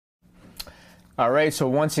 All right, so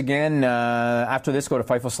once again, after this, go to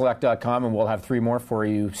FightfulSelect.com, and we'll have 3 more for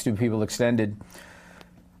you, Stupid People Extended.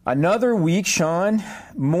 Another week, Sean,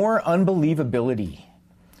 more unbelievability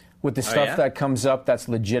with the stuff that comes up that's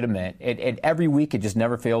legitimate. Every week, it just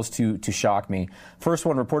never fails to shock me. First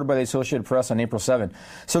one, reported by the Associated Press on April 7th.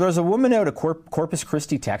 So there's a woman out of Corpus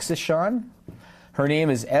Christi, Texas, Sean. Her name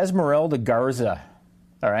is Esmeralda Garza.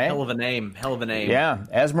 All right. Hell of a name. Yeah,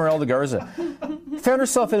 Esmeralda Garza. Found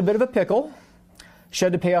herself in a bit of a pickle. She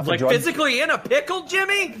had to pay off a drug. Physically in a pickle,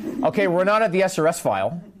 Jimmy? Okay, we're not at the SRS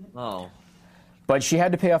file. Oh. But she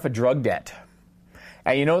had to pay off a drug debt.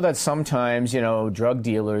 And you know that sometimes, drug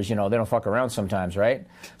dealers, they don't fuck around sometimes, right?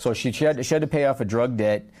 So she had to pay off a drug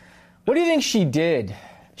debt. What do you think she did,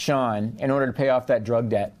 Sean, in order to pay off that drug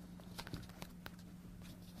debt?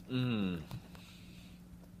 Need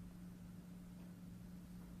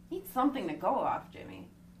something to go off, Jimmy.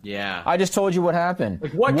 Yeah. I just told you what happened.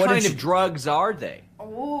 Like what kind of drugs are they?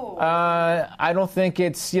 Oh. I don't think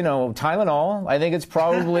it's, Tylenol. I think it's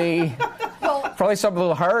probably something a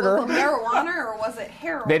little harder. Was it marijuana or was it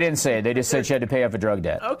heroin? They didn't say it. They just said she had to pay off a drug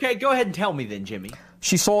debt. Okay, go ahead and tell me then, Jimmy.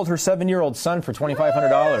 She sold her 7-year-old son for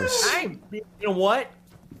 $2,500. You know what?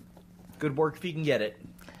 Good work if you can get it.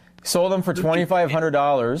 Sold him for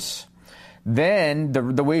 $2,500. Then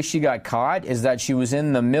the way she got caught is that she was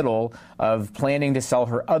in the middle of planning to sell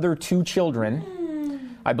her other 2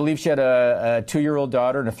 children. I believe she had a 2-year-old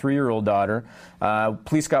daughter and a 3-year-old daughter.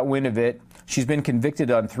 Police got wind of it. She's been convicted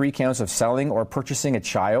on 3 counts of selling or purchasing a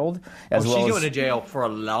child. She's going to jail for a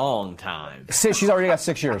long time. She's already got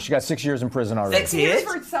 6 years. She got 6 years in prison already. That's it?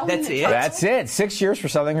 That's it. 6 years for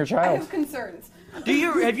selling her child. I have concerns. Have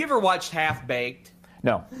you ever watched Half Baked?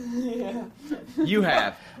 No. Yeah. You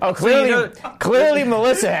have. Oh, clearly, clearly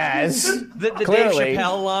Melissa has. The clearly. Dave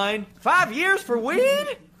Chappelle line, 5 years for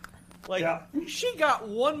weed? She got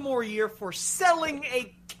 1 more year for selling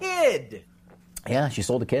a kid. Yeah, she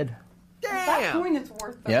sold a kid. Damn. At that point, it's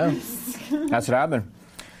worth it. Yeah, that's what happened.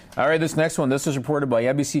 All right, this next one, this was reported by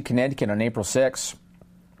NBC Connecticut on April 6th.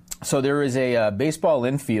 So there is a baseball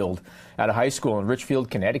infield at a high school in Richfield,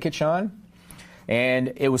 Connecticut, Sean.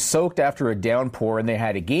 And it was soaked after a downpour, and they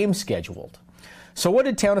had a game scheduled. So what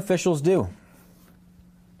did town officials do?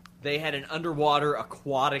 They had an underwater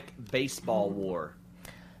aquatic baseball war.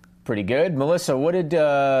 Pretty good. Melissa, what did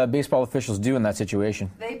baseball officials do in that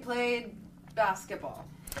situation? They played basketball.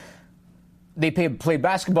 They played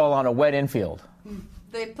basketball on a wet infield.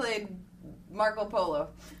 They played Marco Polo.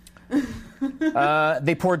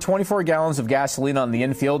 They poured 24 gallons of gasoline on the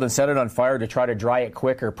infield and set it on fire to try to dry it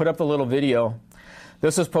quicker. Put up the little video.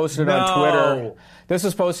 This was posted on Twitter. This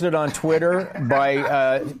was posted on Twitter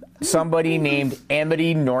by somebody named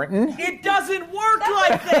Amity Norton. It doesn't work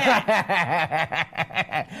like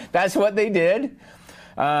that! That's what they did.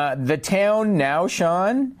 The town now,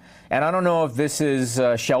 Sean, and I don't know if this is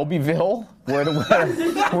Shelbyville, where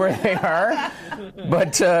they are,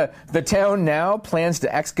 but the town now plans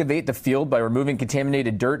to excavate the field by removing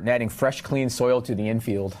contaminated dirt and adding fresh, clean soil to the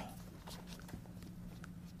infield.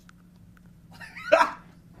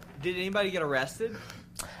 Did anybody get arrested?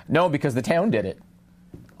 No, because the town did it.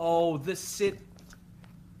 Oh, the city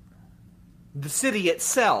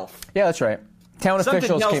itself. Yeah, that's right. Town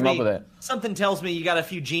officials came up with it. Something tells me you got a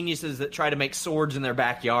few geniuses that try to make swords in their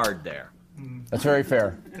backyard there. That's very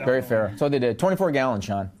fair. Very fair. So they did. 24 gallons,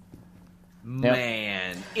 Sean.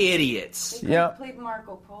 Man, idiots. They played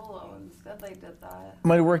Marco Polo instead. They did that.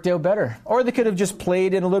 Might have worked out better. Or they could have just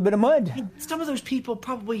played in a little bit of mud. Some of those people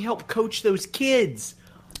probably help coach those kids.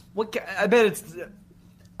 I bet it's...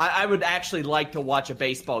 I would actually like to watch a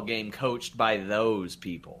baseball game coached by those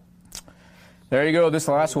people. There you go. This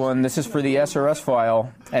last one. This is for the SRS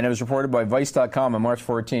file, and it was reported by Vice.com on March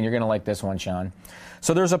 14. You're going to like this one, Sean.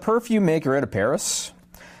 So there's a perfume maker out of Paris.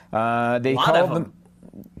 They call them.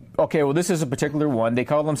 Okay, well, this is a particular one. They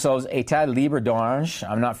call themselves État Libre d'Orange.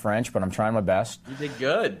 I'm not French, but I'm trying my best. You did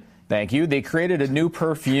good. Thank you. They created a new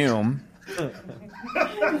perfume.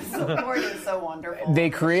 Support is so wonderful. They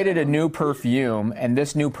created a new perfume, and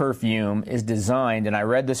this new perfume is designed, and I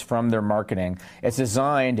read this from their marketing, it's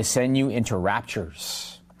designed to send you into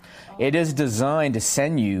raptures. It is designed to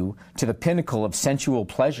send you to the pinnacle of sensual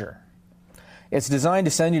pleasure. It's designed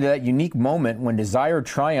to send you to that unique moment when desire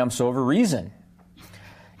triumphs over reason.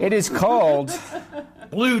 It is called...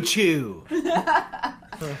 Blue Chew.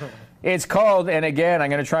 It's called, and again, I'm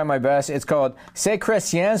going to try my best, it's called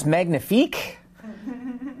Sécrétions Magnifiques,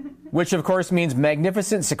 which of course means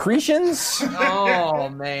magnificent secretions. Oh,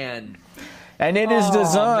 man. And it is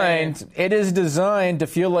designed to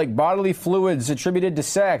feel like bodily fluids attributed to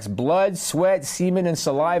sex, blood, sweat, semen, and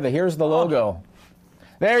saliva. Here's the logo.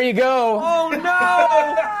 There you go. Oh,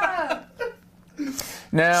 no!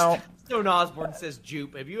 Now... Stone Osborne says,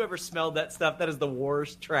 Jupe, have you ever smelled that stuff? That is the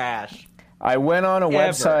worst trash. I went on a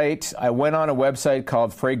website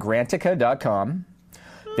called Fragrantica.com.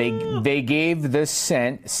 They gave this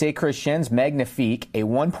scent, Sécrétions Magnifiques, a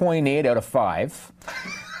 1.8 out of 5.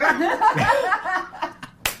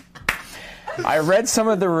 I read some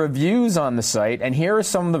of the reviews on the site, and here are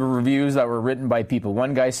some of the reviews that were written by people.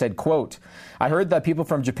 One guy said, quote, I heard that people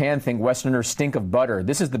from Japan think Westerners stink of butter.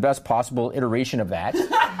 This is the best possible iteration of that.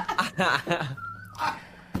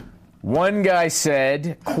 One guy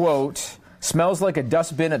said, quote, smells like a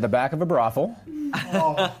dustbin at the back of a brothel.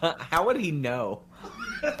 How would he know?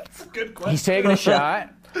 That's a good question. He's taking a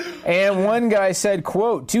shot. And one guy said,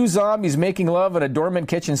 quote, 2 zombies making love in a dormant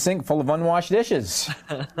kitchen sink full of unwashed dishes.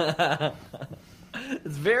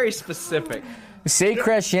 It's very specific. C'est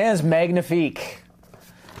Chrétien's magnifique.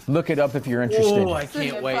 Look it up if you're interested. Oh, I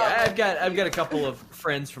can't wait. I've got a couple of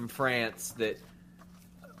friends from France that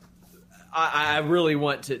I really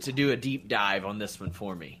want to do a deep dive on this one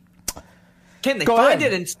for me. Can they find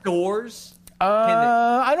it in stores?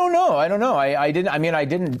 I don't know. I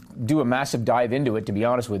didn't do a massive dive into it, to be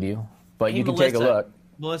honest with you. But you can take a look.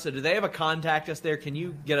 Melissa, do they have a contact us there? Can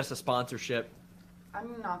you get us a sponsorship?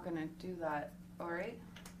 I'm not going to do that, all right?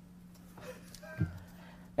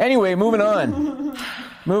 Anyway, moving on.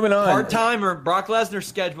 Part-timer, Brock Lesnar's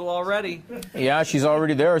schedule already. Yeah, she's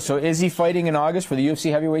already there. So is he fighting in August for the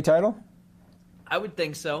UFC heavyweight title? I would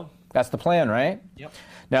think so. That's the plan, right? Yep.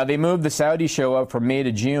 Now, they moved the Saudi show up from May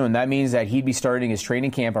to June. That means that he'd be starting his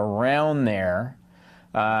training camp around there.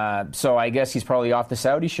 So I guess he's probably off the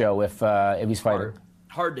Saudi show if he's fighting.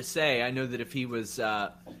 Hard to say. I know that if he was,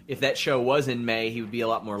 if that show was in May, he would be a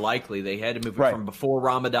lot more likely. They had to move it from before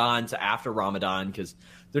Ramadan to after Ramadan because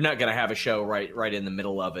they're not going to have a show right in the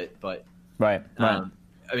middle of it. But right.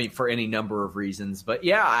 I mean, for any number of reasons. But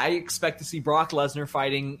yeah, I expect to see Brock Lesnar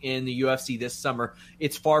fighting in the UFC this summer.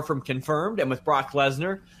 It's far from confirmed, and with Brock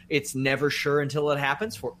Lesnar, it's never sure until it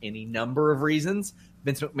happens for any number of reasons.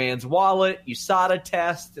 Vince McMahon's wallet, USADA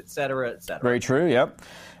test, et cetera, et cetera. Very true, yep.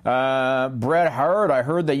 Bret Hart, I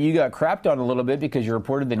heard that you got crapped on a little bit because you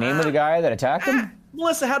reported the name of the guy that attacked him.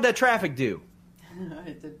 Melissa, how'd that traffic do?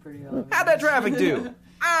 It did pretty well. How'd that traffic do?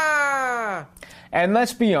 And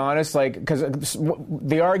let's be honest, because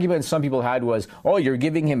the argument some people had was, oh, you're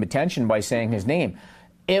giving him attention by saying his name.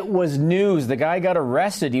 It was news. The guy got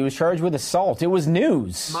arrested. He was charged with assault. It was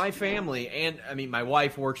news. My family, and I mean, my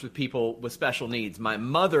wife works with people with special needs. My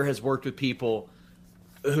mother has worked with people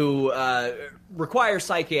who require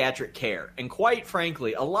psychiatric care. And quite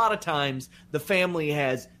frankly, a lot of times the family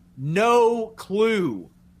has no clue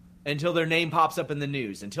until their name pops up in the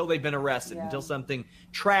news, until they've been arrested, until something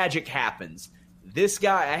tragic happens. This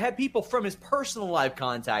guy, I had people from his personal life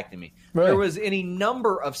contacting me. Right. There was any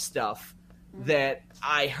number of stuff that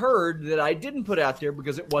I heard that I didn't put out there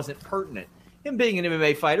because it wasn't pertinent. Him being an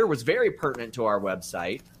MMA fighter was very pertinent to our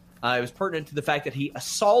website. It was pertinent to the fact that he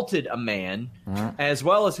assaulted a man, as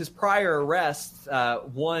well as his prior arrests,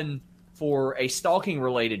 one for a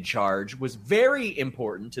stalking-related charge, was very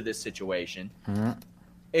important to this situation.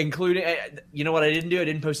 Including, you know what I didn't do? I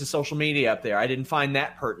didn't post his social media up there. I didn't find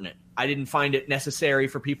that pertinent. I didn't find it necessary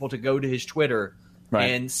for people to go to his Twitter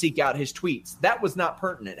and seek out his tweets. That was not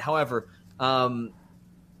pertinent. However,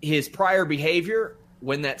 his prior behavior,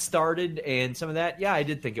 when that started and some of that, yeah, I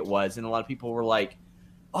did think it was. And a lot of people were like,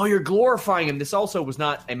 oh, you're glorifying him. This also was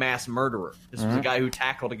not a mass murderer. This was a guy who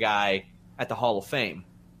tackled a guy at the Hall of Fame.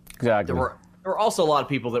 Exactly. There were also a lot of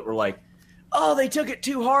people that were like, oh, they took it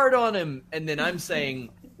too hard on him. And then I'm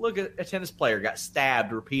saying, look, a tennis player got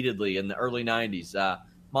stabbed repeatedly in the early 90s.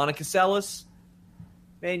 Monica Seles,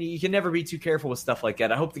 man, you can never be too careful with stuff like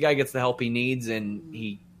that. I hope the guy gets the help he needs and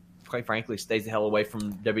he, quite frankly, stays the hell away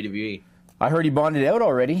from WWE. I heard he bonded out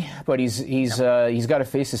already, but he's got to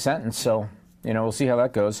face a sentence, so we'll see how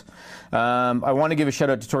that goes. I want to give a shout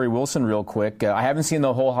out to Tori Wilson real quick. I haven't seen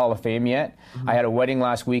the whole Hall of Fame yet. I had a wedding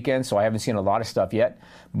last weekend, so I haven't seen a lot of stuff yet.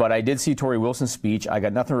 But I did see Tori Wilson's speech. I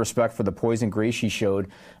got nothing but respect for the poise and grace she showed.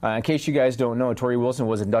 In case you guys don't know, Tori Wilson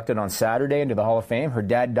was inducted on Saturday into the Hall of Fame. Her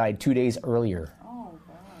dad died 2 days earlier. Oh,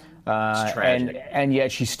 God. It's tragic. And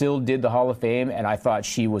yet she still did the Hall of Fame, and I thought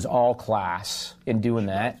she was all class in doing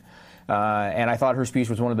that. And I thought her speech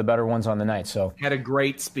was one of the better ones on the night. So had a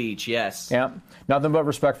great speech, yes. Yeah, nothing but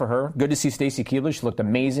respect for her. Good to see Stacy Keibler. She looked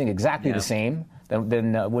amazing, exactly the same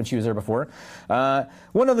than when she was there before.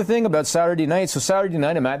 One other thing about Saturday night. So Saturday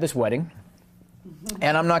night, I'm at this wedding,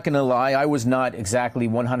 and I'm not going to lie, I was not exactly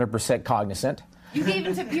 100% cognizant. You gave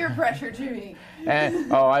it to peer pressure, Jimmy.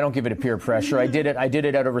 I don't give it a peer pressure. I did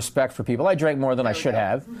it out of respect for people. I drank more than I should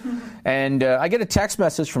have. And I get a text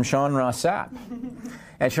message from Sean Ross Sapp.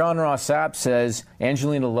 And Sean Ross Sapp says,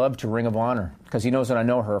 Angelina Love to Ring of Honor, because he knows that I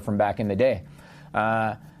know her from back in the day.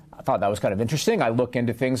 I thought that was kind of interesting. I look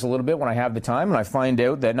into things a little bit when I have the time, and I find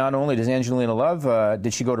out that not only does Angelina Love,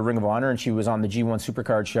 did she go to Ring of Honor, and she was on the G1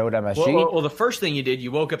 Supercard show at MSG. Well, the first thing you did,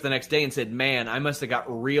 you woke up the next day and said, man, I must have got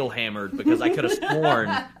real hammered because I could have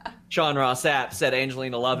sworn Sean Ross Sapp said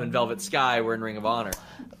Angelina Love and Velvet Sky were in Ring of Honor.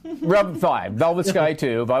 Velvet Sky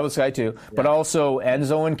too, but also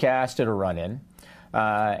Enzo and Cass did a run-in.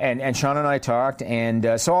 And Sean and I talked,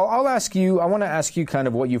 and so I'll ask you, I want to ask you kind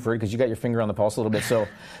of what you've heard, because you got your finger on the pulse a little bit. So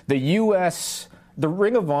the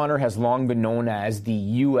Ring of Honor has long been known as the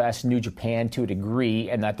U.S. New Japan to a degree,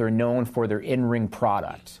 and that they're known for their in-ring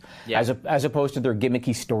product, as opposed to their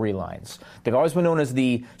gimmicky storylines. They've always been known as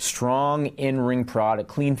the strong in-ring product,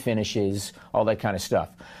 clean finishes, all that kind of stuff.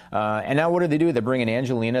 And now what do? They bring in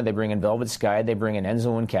Angelina, they bring in Velvet Sky, they bring in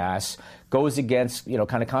Enzo and Cass. Goes against,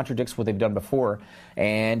 kind of contradicts what they've done before.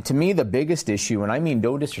 And to me, the biggest issue, and I mean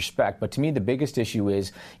no disrespect, but to me the biggest issue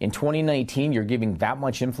is in 2019, you're giving that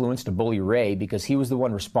much influence to Bully Ray because he was the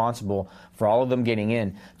one responsible for all of them getting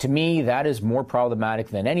in. To me, that is more problematic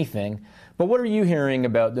than anything. But what are you hearing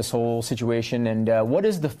about this whole situation, and what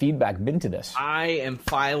has the feedback been to this? I am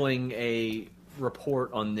filing a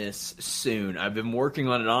report on this soon. I've been working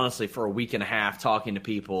on it, honestly, for a week and a half, talking to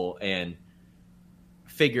people and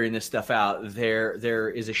figuring this stuff out. There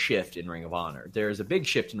is a shift in Ring of Honor. There is a big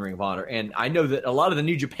shift in Ring of Honor. And I know that a lot of the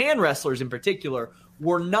New Japan wrestlers in particular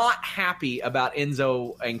were not happy about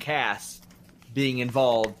Enzo and Cass being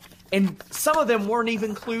involved. And some of them weren't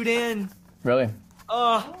even clued in. Really?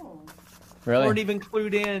 Really? Weren't even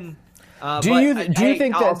clued in. Do you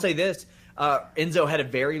think that... I'll say this. Enzo had a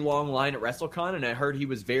very long line at WrestleCon, and I heard he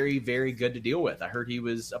was very, very good to deal with. I heard he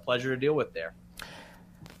was a pleasure to deal with there.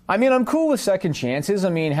 I mean, I'm cool with second chances. I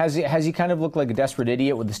mean, has he kind of looked like a desperate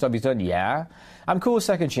idiot with the stuff he's done? Yeah. I'm cool with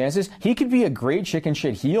second chances. He could be a great chicken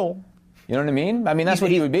shit heel. You know what I mean? I mean, that's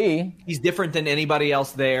what he would be. He's different than anybody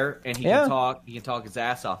else there, and he can talk. He can talk his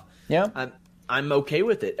ass off. Yeah. I'm okay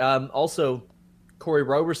with it. Also, Corey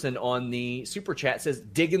Roberson on the Super Chat says,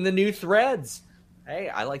 digging the new threads. Hey,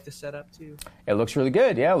 I like the setup too. It looks really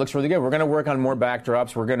good. Yeah, it looks really good. We're going to work on more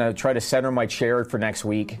backdrops. We're going to try to center my chair for next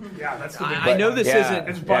week. Yeah, that's the big I know this isn't.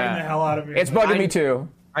 It's bugging the hell out of me. It's bugging me too.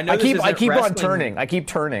 I keep on turning. I keep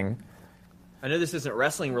turning. I know this isn't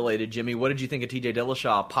wrestling related, Jimmy. What did you think of TJ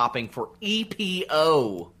Dillashaw popping for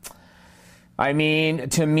EPO? I mean,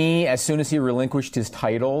 to me, as soon as he relinquished his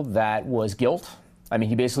title, that was guilt. I mean,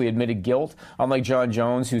 he basically admitted guilt, unlike John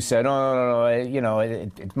Jones, who said, oh, no,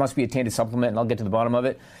 it must be a tainted supplement, and I'll get to the bottom of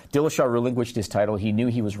it. Dillashaw relinquished his title. He knew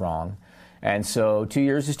he was wrong. And so 2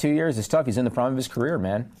 years is 2 years. It's tough. He's in the prime of his career,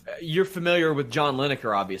 man. You're familiar with John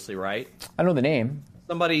Lineker, obviously, right? I know the name.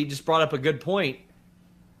 Somebody just brought up a good point.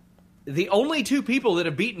 The only two people that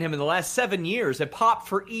have beaten him in the last 7 years have popped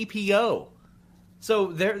for EPO. So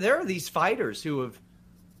there are these fighters who have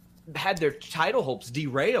had their title hopes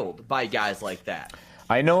derailed by guys like that.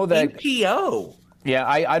 I know that EPO. Yeah,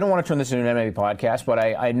 I don't want to turn this into an MMA podcast, but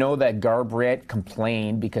I know that Garbrandt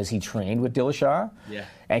complained because he trained with Dillashaw. Yeah.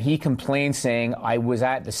 And he complained saying, I was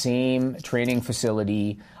at the same training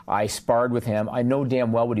facility, I sparred with him, I know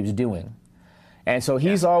damn well what he was doing. And so he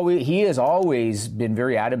has always been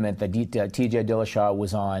very adamant that TJ Dillashaw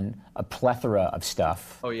was on a plethora of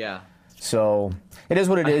stuff. Oh, yeah. So it is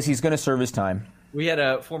what it is. He's going to serve his time. We had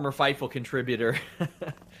a former Fightful contributor,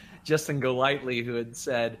 Justin Golightly, who had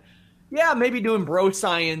said, yeah, maybe doing bro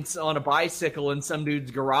science on a bicycle in some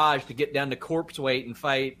dude's garage to get down to corpse weight and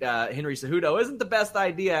fight Henry Cejudo isn't the best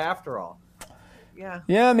idea after all. Yeah.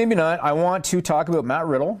 Yeah, maybe not. I want to talk about Matt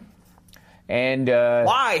Riddle. And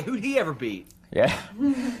why? Who'd he ever beat? Yeah.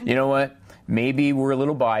 You know what? Maybe we're a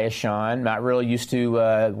little biased, Sean. Matt Riddle used to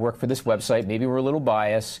work for this website. Maybe we're a little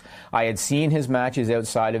biased. I had seen his matches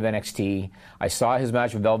outside of NXT. I saw his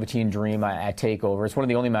match with Velveteen Dream at TakeOver. It's one of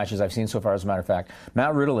the only matches I've seen so far, as a matter of fact.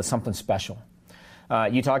 Matt Riddle is something special.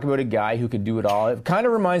 You talk about a guy who can do it all. It kind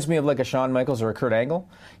of reminds me of like a Shawn Michaels or a Kurt Angle.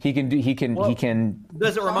 He can.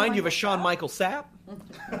 Does it remind you of a Shawn Michaels Sapp?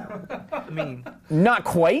 I mean, not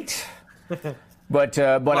quite. But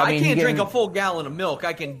I mean, I can't drink a full gallon of milk.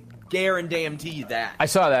 I can guarantee you that. I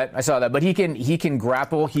saw that. But he can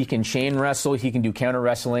grapple. He can chain wrestle. He can do counter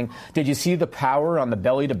wrestling. Did you see the power on the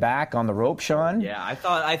belly to back on the rope, Sean? Yeah,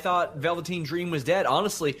 I thought Velveteen Dream was dead.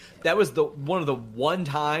 Honestly, that was one of the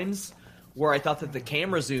times where I thought that the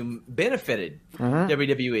camera zoom benefited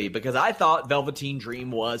WWE, because I thought Velveteen Dream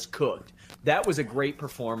was cooked. That was a great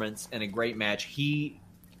performance and a great match.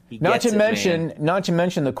 Not to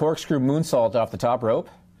mention the corkscrew moonsault off the top rope.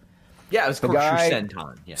 Yeah, it was corkscrew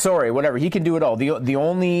senton. Yeah. Sorry, whatever. He can do it all. The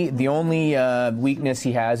only weakness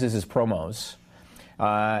he has is his promos.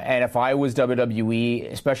 And if I was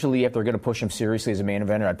WWE, especially if they're going to push him seriously as a main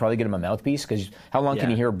eventer, I'd probably get him a mouthpiece, because how long can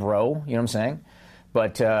you hear bro? You know what I'm saying?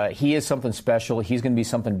 But he is something special. He's going to be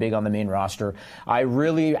something big on the main roster. I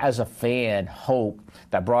really, as a fan, hope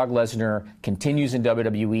that Brock Lesnar continues in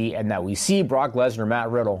WWE and that we see Brock Lesnar, Matt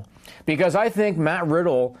Riddle. Because I think Matt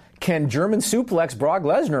Riddle can German suplex Brock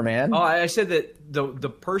Lesnar, man. Oh, I said that the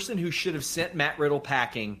person who should have sent Matt Riddle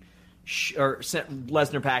packing, or sent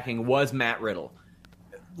Lesnar packing, was Matt Riddle.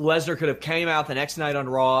 Lesnar could have came out the next night on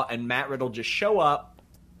Raw, and Matt Riddle just show up,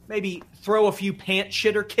 maybe throw a few pant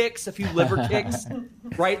shitter kicks, a few liver kicks,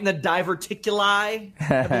 right in the diverticuli,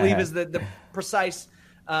 I believe is the precise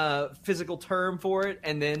physical term for it.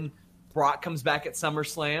 And then Brock comes back at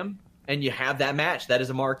SummerSlam, and you have that match. That is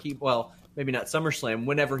a marquee, well, maybe not SummerSlam,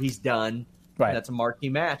 whenever he's done. Right. That's a marquee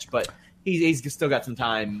match. But he's still got some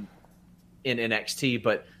time in NXT.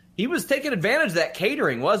 But he was taking advantage of that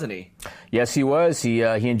catering, wasn't he? Yes, he was. He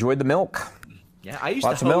enjoyed the milk. Yeah, I used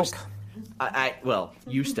Lots to host. of milk.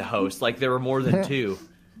 Used to host, like there were more than two.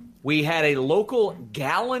 We had a local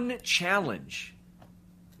gallon challenge.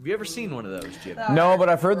 Have you ever seen one of those, Jim? No, but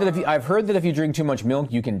I've heard that if you drink too much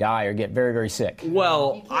milk, you can die or get very, very sick.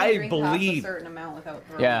 Well, I drink believe a certain amount without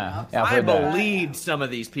throwing Yeah, up. yeah, I've I heard that. believed some of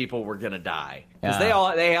these people were going to die because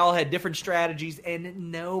Yeah. they all had different strategies,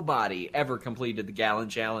 and nobody ever completed the gallon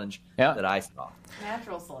challenge that I saw.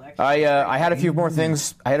 Natural selection. I had a few more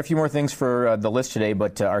things. I had a few more things for the list today,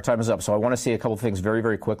 but our time is up. So I want to say a couple of things very,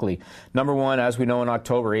 very quickly. Number one, as we know, in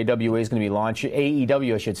October, AWA is going to be launching.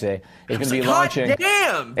 AEW, I should say, is going to be launching.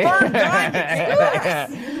 Damn! Burn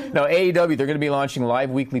No, AEW, they're going to be launching live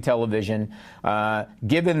weekly television.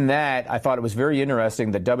 Given that, I thought it was very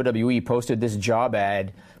interesting that WWE posted this job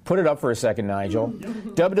ad. Put it up for a second, Nigel.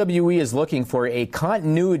 WWE is looking for a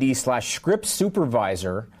continuity/script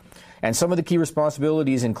supervisor. And some of the key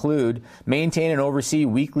responsibilities include maintain and oversee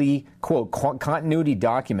weekly, quote, continuity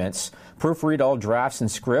documents, proofread all drafts and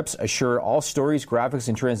scripts, assure all stories, graphics,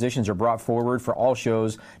 and transitions are brought forward for all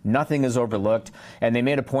shows. Nothing is overlooked. And they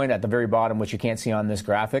made a point at the very bottom, which you can't see on this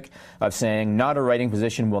graphic, of saying not a writing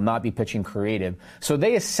position, will not be pitching creative. So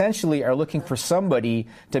they essentially are looking for somebody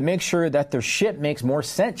to make sure that their shit makes more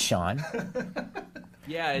sense, Sean.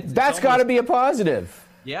 Yeah, That's got to be a positive.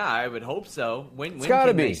 Yeah, I would hope so. When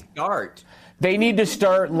gotta can be. they start? They need to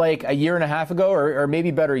start like a year and a half ago, or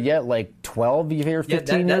maybe better yet, like 12 or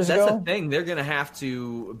 15 years that's ago. the thing. They're going to have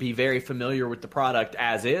to be very familiar with the product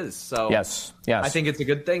as is. So yes. I think it's a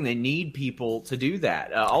good thing. They need people to do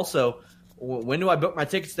that. Also, when do I book my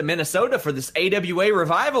tickets to Minnesota for this AWA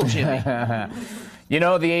revival, Jimmy? You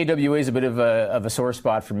know, the AWA is a bit of a sore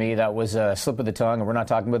spot for me. That was a slip of the tongue, and we're not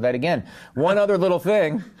talking about that again. One other little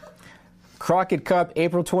thing. Crockett Cup,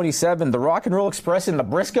 April 27, the Rock and Roll Express and the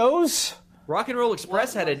Briscoes? Rock and Roll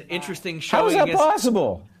Express had an interesting show. How is that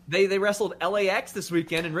possible? They wrestled LAX this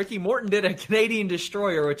weekend, and Ricky Morton did a Canadian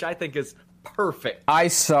Destroyer, which I think is perfect. I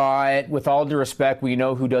saw it. With all due respect, we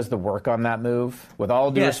know who does the work on that move. With all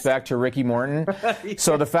due respect to Ricky Morton.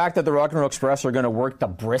 So the fact that the Rock and Roll Express are going to work the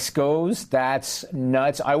Briscoes, that's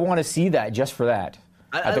nuts. I want to see that just for that.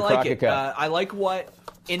 I like it. I like what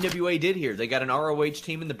NWA did here. They got an ROH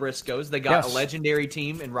team in the Briscoes. They got a legendary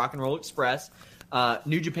team in Rock and Roll Express.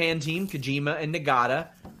 New Japan team, Kojima and Nagata.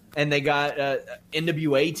 And they got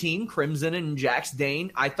NWA team, Crimson and Jax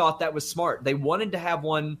Dane. I thought that was smart. They wanted to have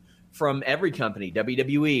one from every company,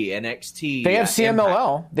 WWE, NXT. They have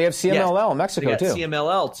CMLL. Impact. They have CMLL in Mexico, too.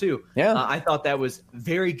 CMLL, too. Yeah. I thought that was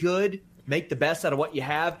very good. Make the best out of what you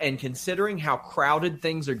have. And considering how crowded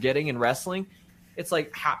things are getting in wrestling, it's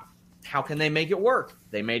like, how can they make it work?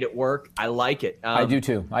 They made it work. I like it. I do,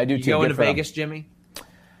 too. You going to Vegas, Jimmy?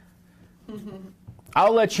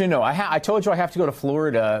 I'll let you know. I told you I have to go to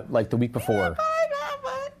Florida like the week before. I'll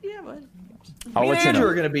let you know. Andrew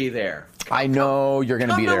are going to be there. I know you're going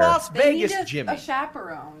to be there. Come to Las Vegas, They need Jimmy. a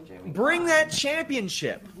chaperone, Jimmy. Bring that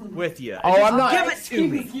championship with you. Oh, I'm not. Give it to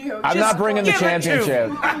me. I'm not bringing the championship.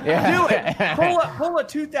 Do it. Pull a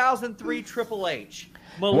 2003 Triple H.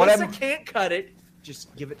 Melissa can't cut it.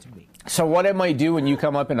 Just give it to me. So what I might do when you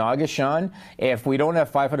come up in August, Sean, if we don't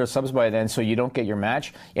have 500 subs by then, so you don't get your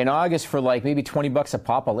match, in August for like maybe $20 a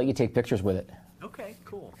pop, I'll let you take pictures with it. Okay,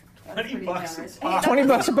 cool. $20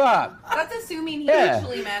 $20 a pop. That's assuming he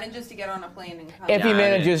actually manages to get on a plane and come. If he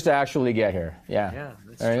manages to actually get here, yeah.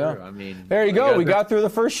 That's there you true. go. I mean, there you go. We got through the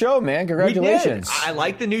first show, man. Congratulations. We did. I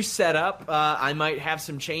like the new setup. I might have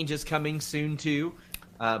some changes coming soon too,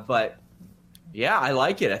 but yeah, I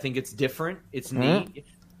like it. I think it's different. It's neat.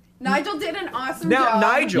 Nigel did an awesome Now, job.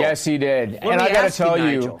 Nigel. Yes, he did. Let And me I got to ask you, tell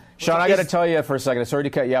you, Nigel. Sean, I got to tell you for a second. Sorry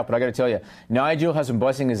to cut you out, but I got to tell you, Nigel has been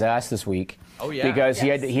busting his ass this week. Oh, yeah. Because he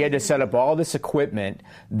had to set up all this equipment.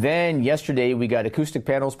 Then yesterday we got acoustic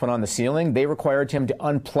panels put on the ceiling. They required him to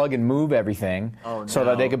unplug and move everything so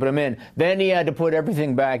that they could put them in. Then he had to put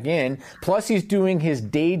everything back in. Plus he's doing his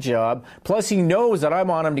day job. Plus he knows that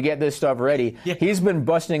I'm on him to get this stuff ready. Yeah. He's been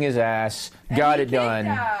busting his ass. Got it done.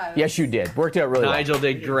 Yes, you did. Worked out really well. Nigel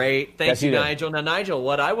did great. Thank you, Nigel. Now, Nigel,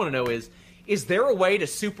 what I want to know is there a way to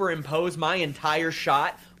superimpose my entire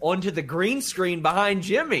shot onto the green screen behind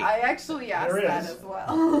Jimmy? I actually asked that as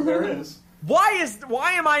well. There is. Why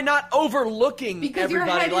am I not overlooking because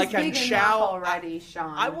everybody your head like is I'm big Shao already,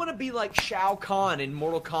 Sean? I want to be like Shao Kahn in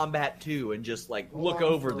Mortal Kombat 2 and just like look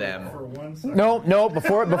over them. No.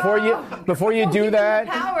 Before you do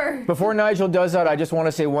that, before Nigel does that, I just want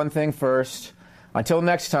to say one thing first. Until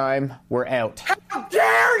next time, we're out. How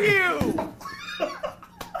dare you!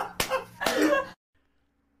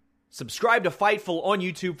 Subscribe to Fightful on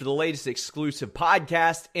YouTube for the latest exclusive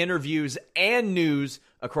podcasts, interviews, and news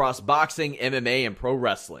across boxing, MMA, and pro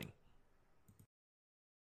wrestling.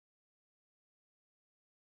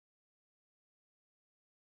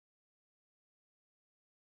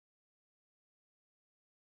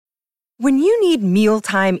 When you need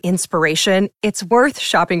mealtime inspiration, it's worth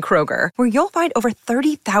shopping Kroger, where you'll find over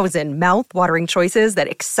 30,000 mouth-watering choices that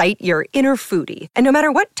excite your inner foodie. And no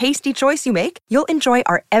matter what tasty choice you make, you'll enjoy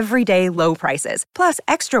our everyday low prices, plus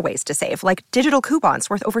extra ways to save, like digital coupons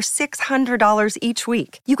worth over $600 each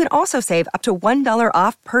week. You can also save up to $1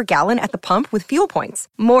 off per gallon at the pump with fuel points.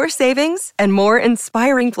 More savings and more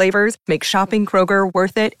inspiring flavors make shopping Kroger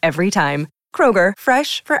worth it every time. Kroger,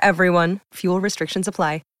 fresh for everyone. Fuel restrictions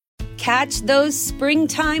apply. Catch those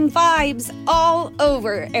springtime vibes all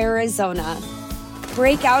over Arizona.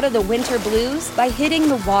 Break out of the winter blues by hitting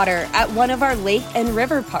the water at one of our lake and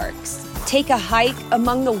river parks. Take a hike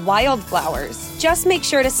among the wildflowers. Just make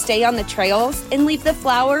sure to stay on the trails and leave the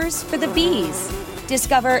flowers for the bees.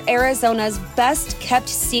 Discover Arizona's best kept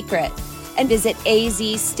secret and visit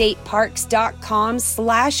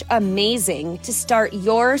azstateparks.com/amazing to start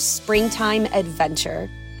your springtime adventure.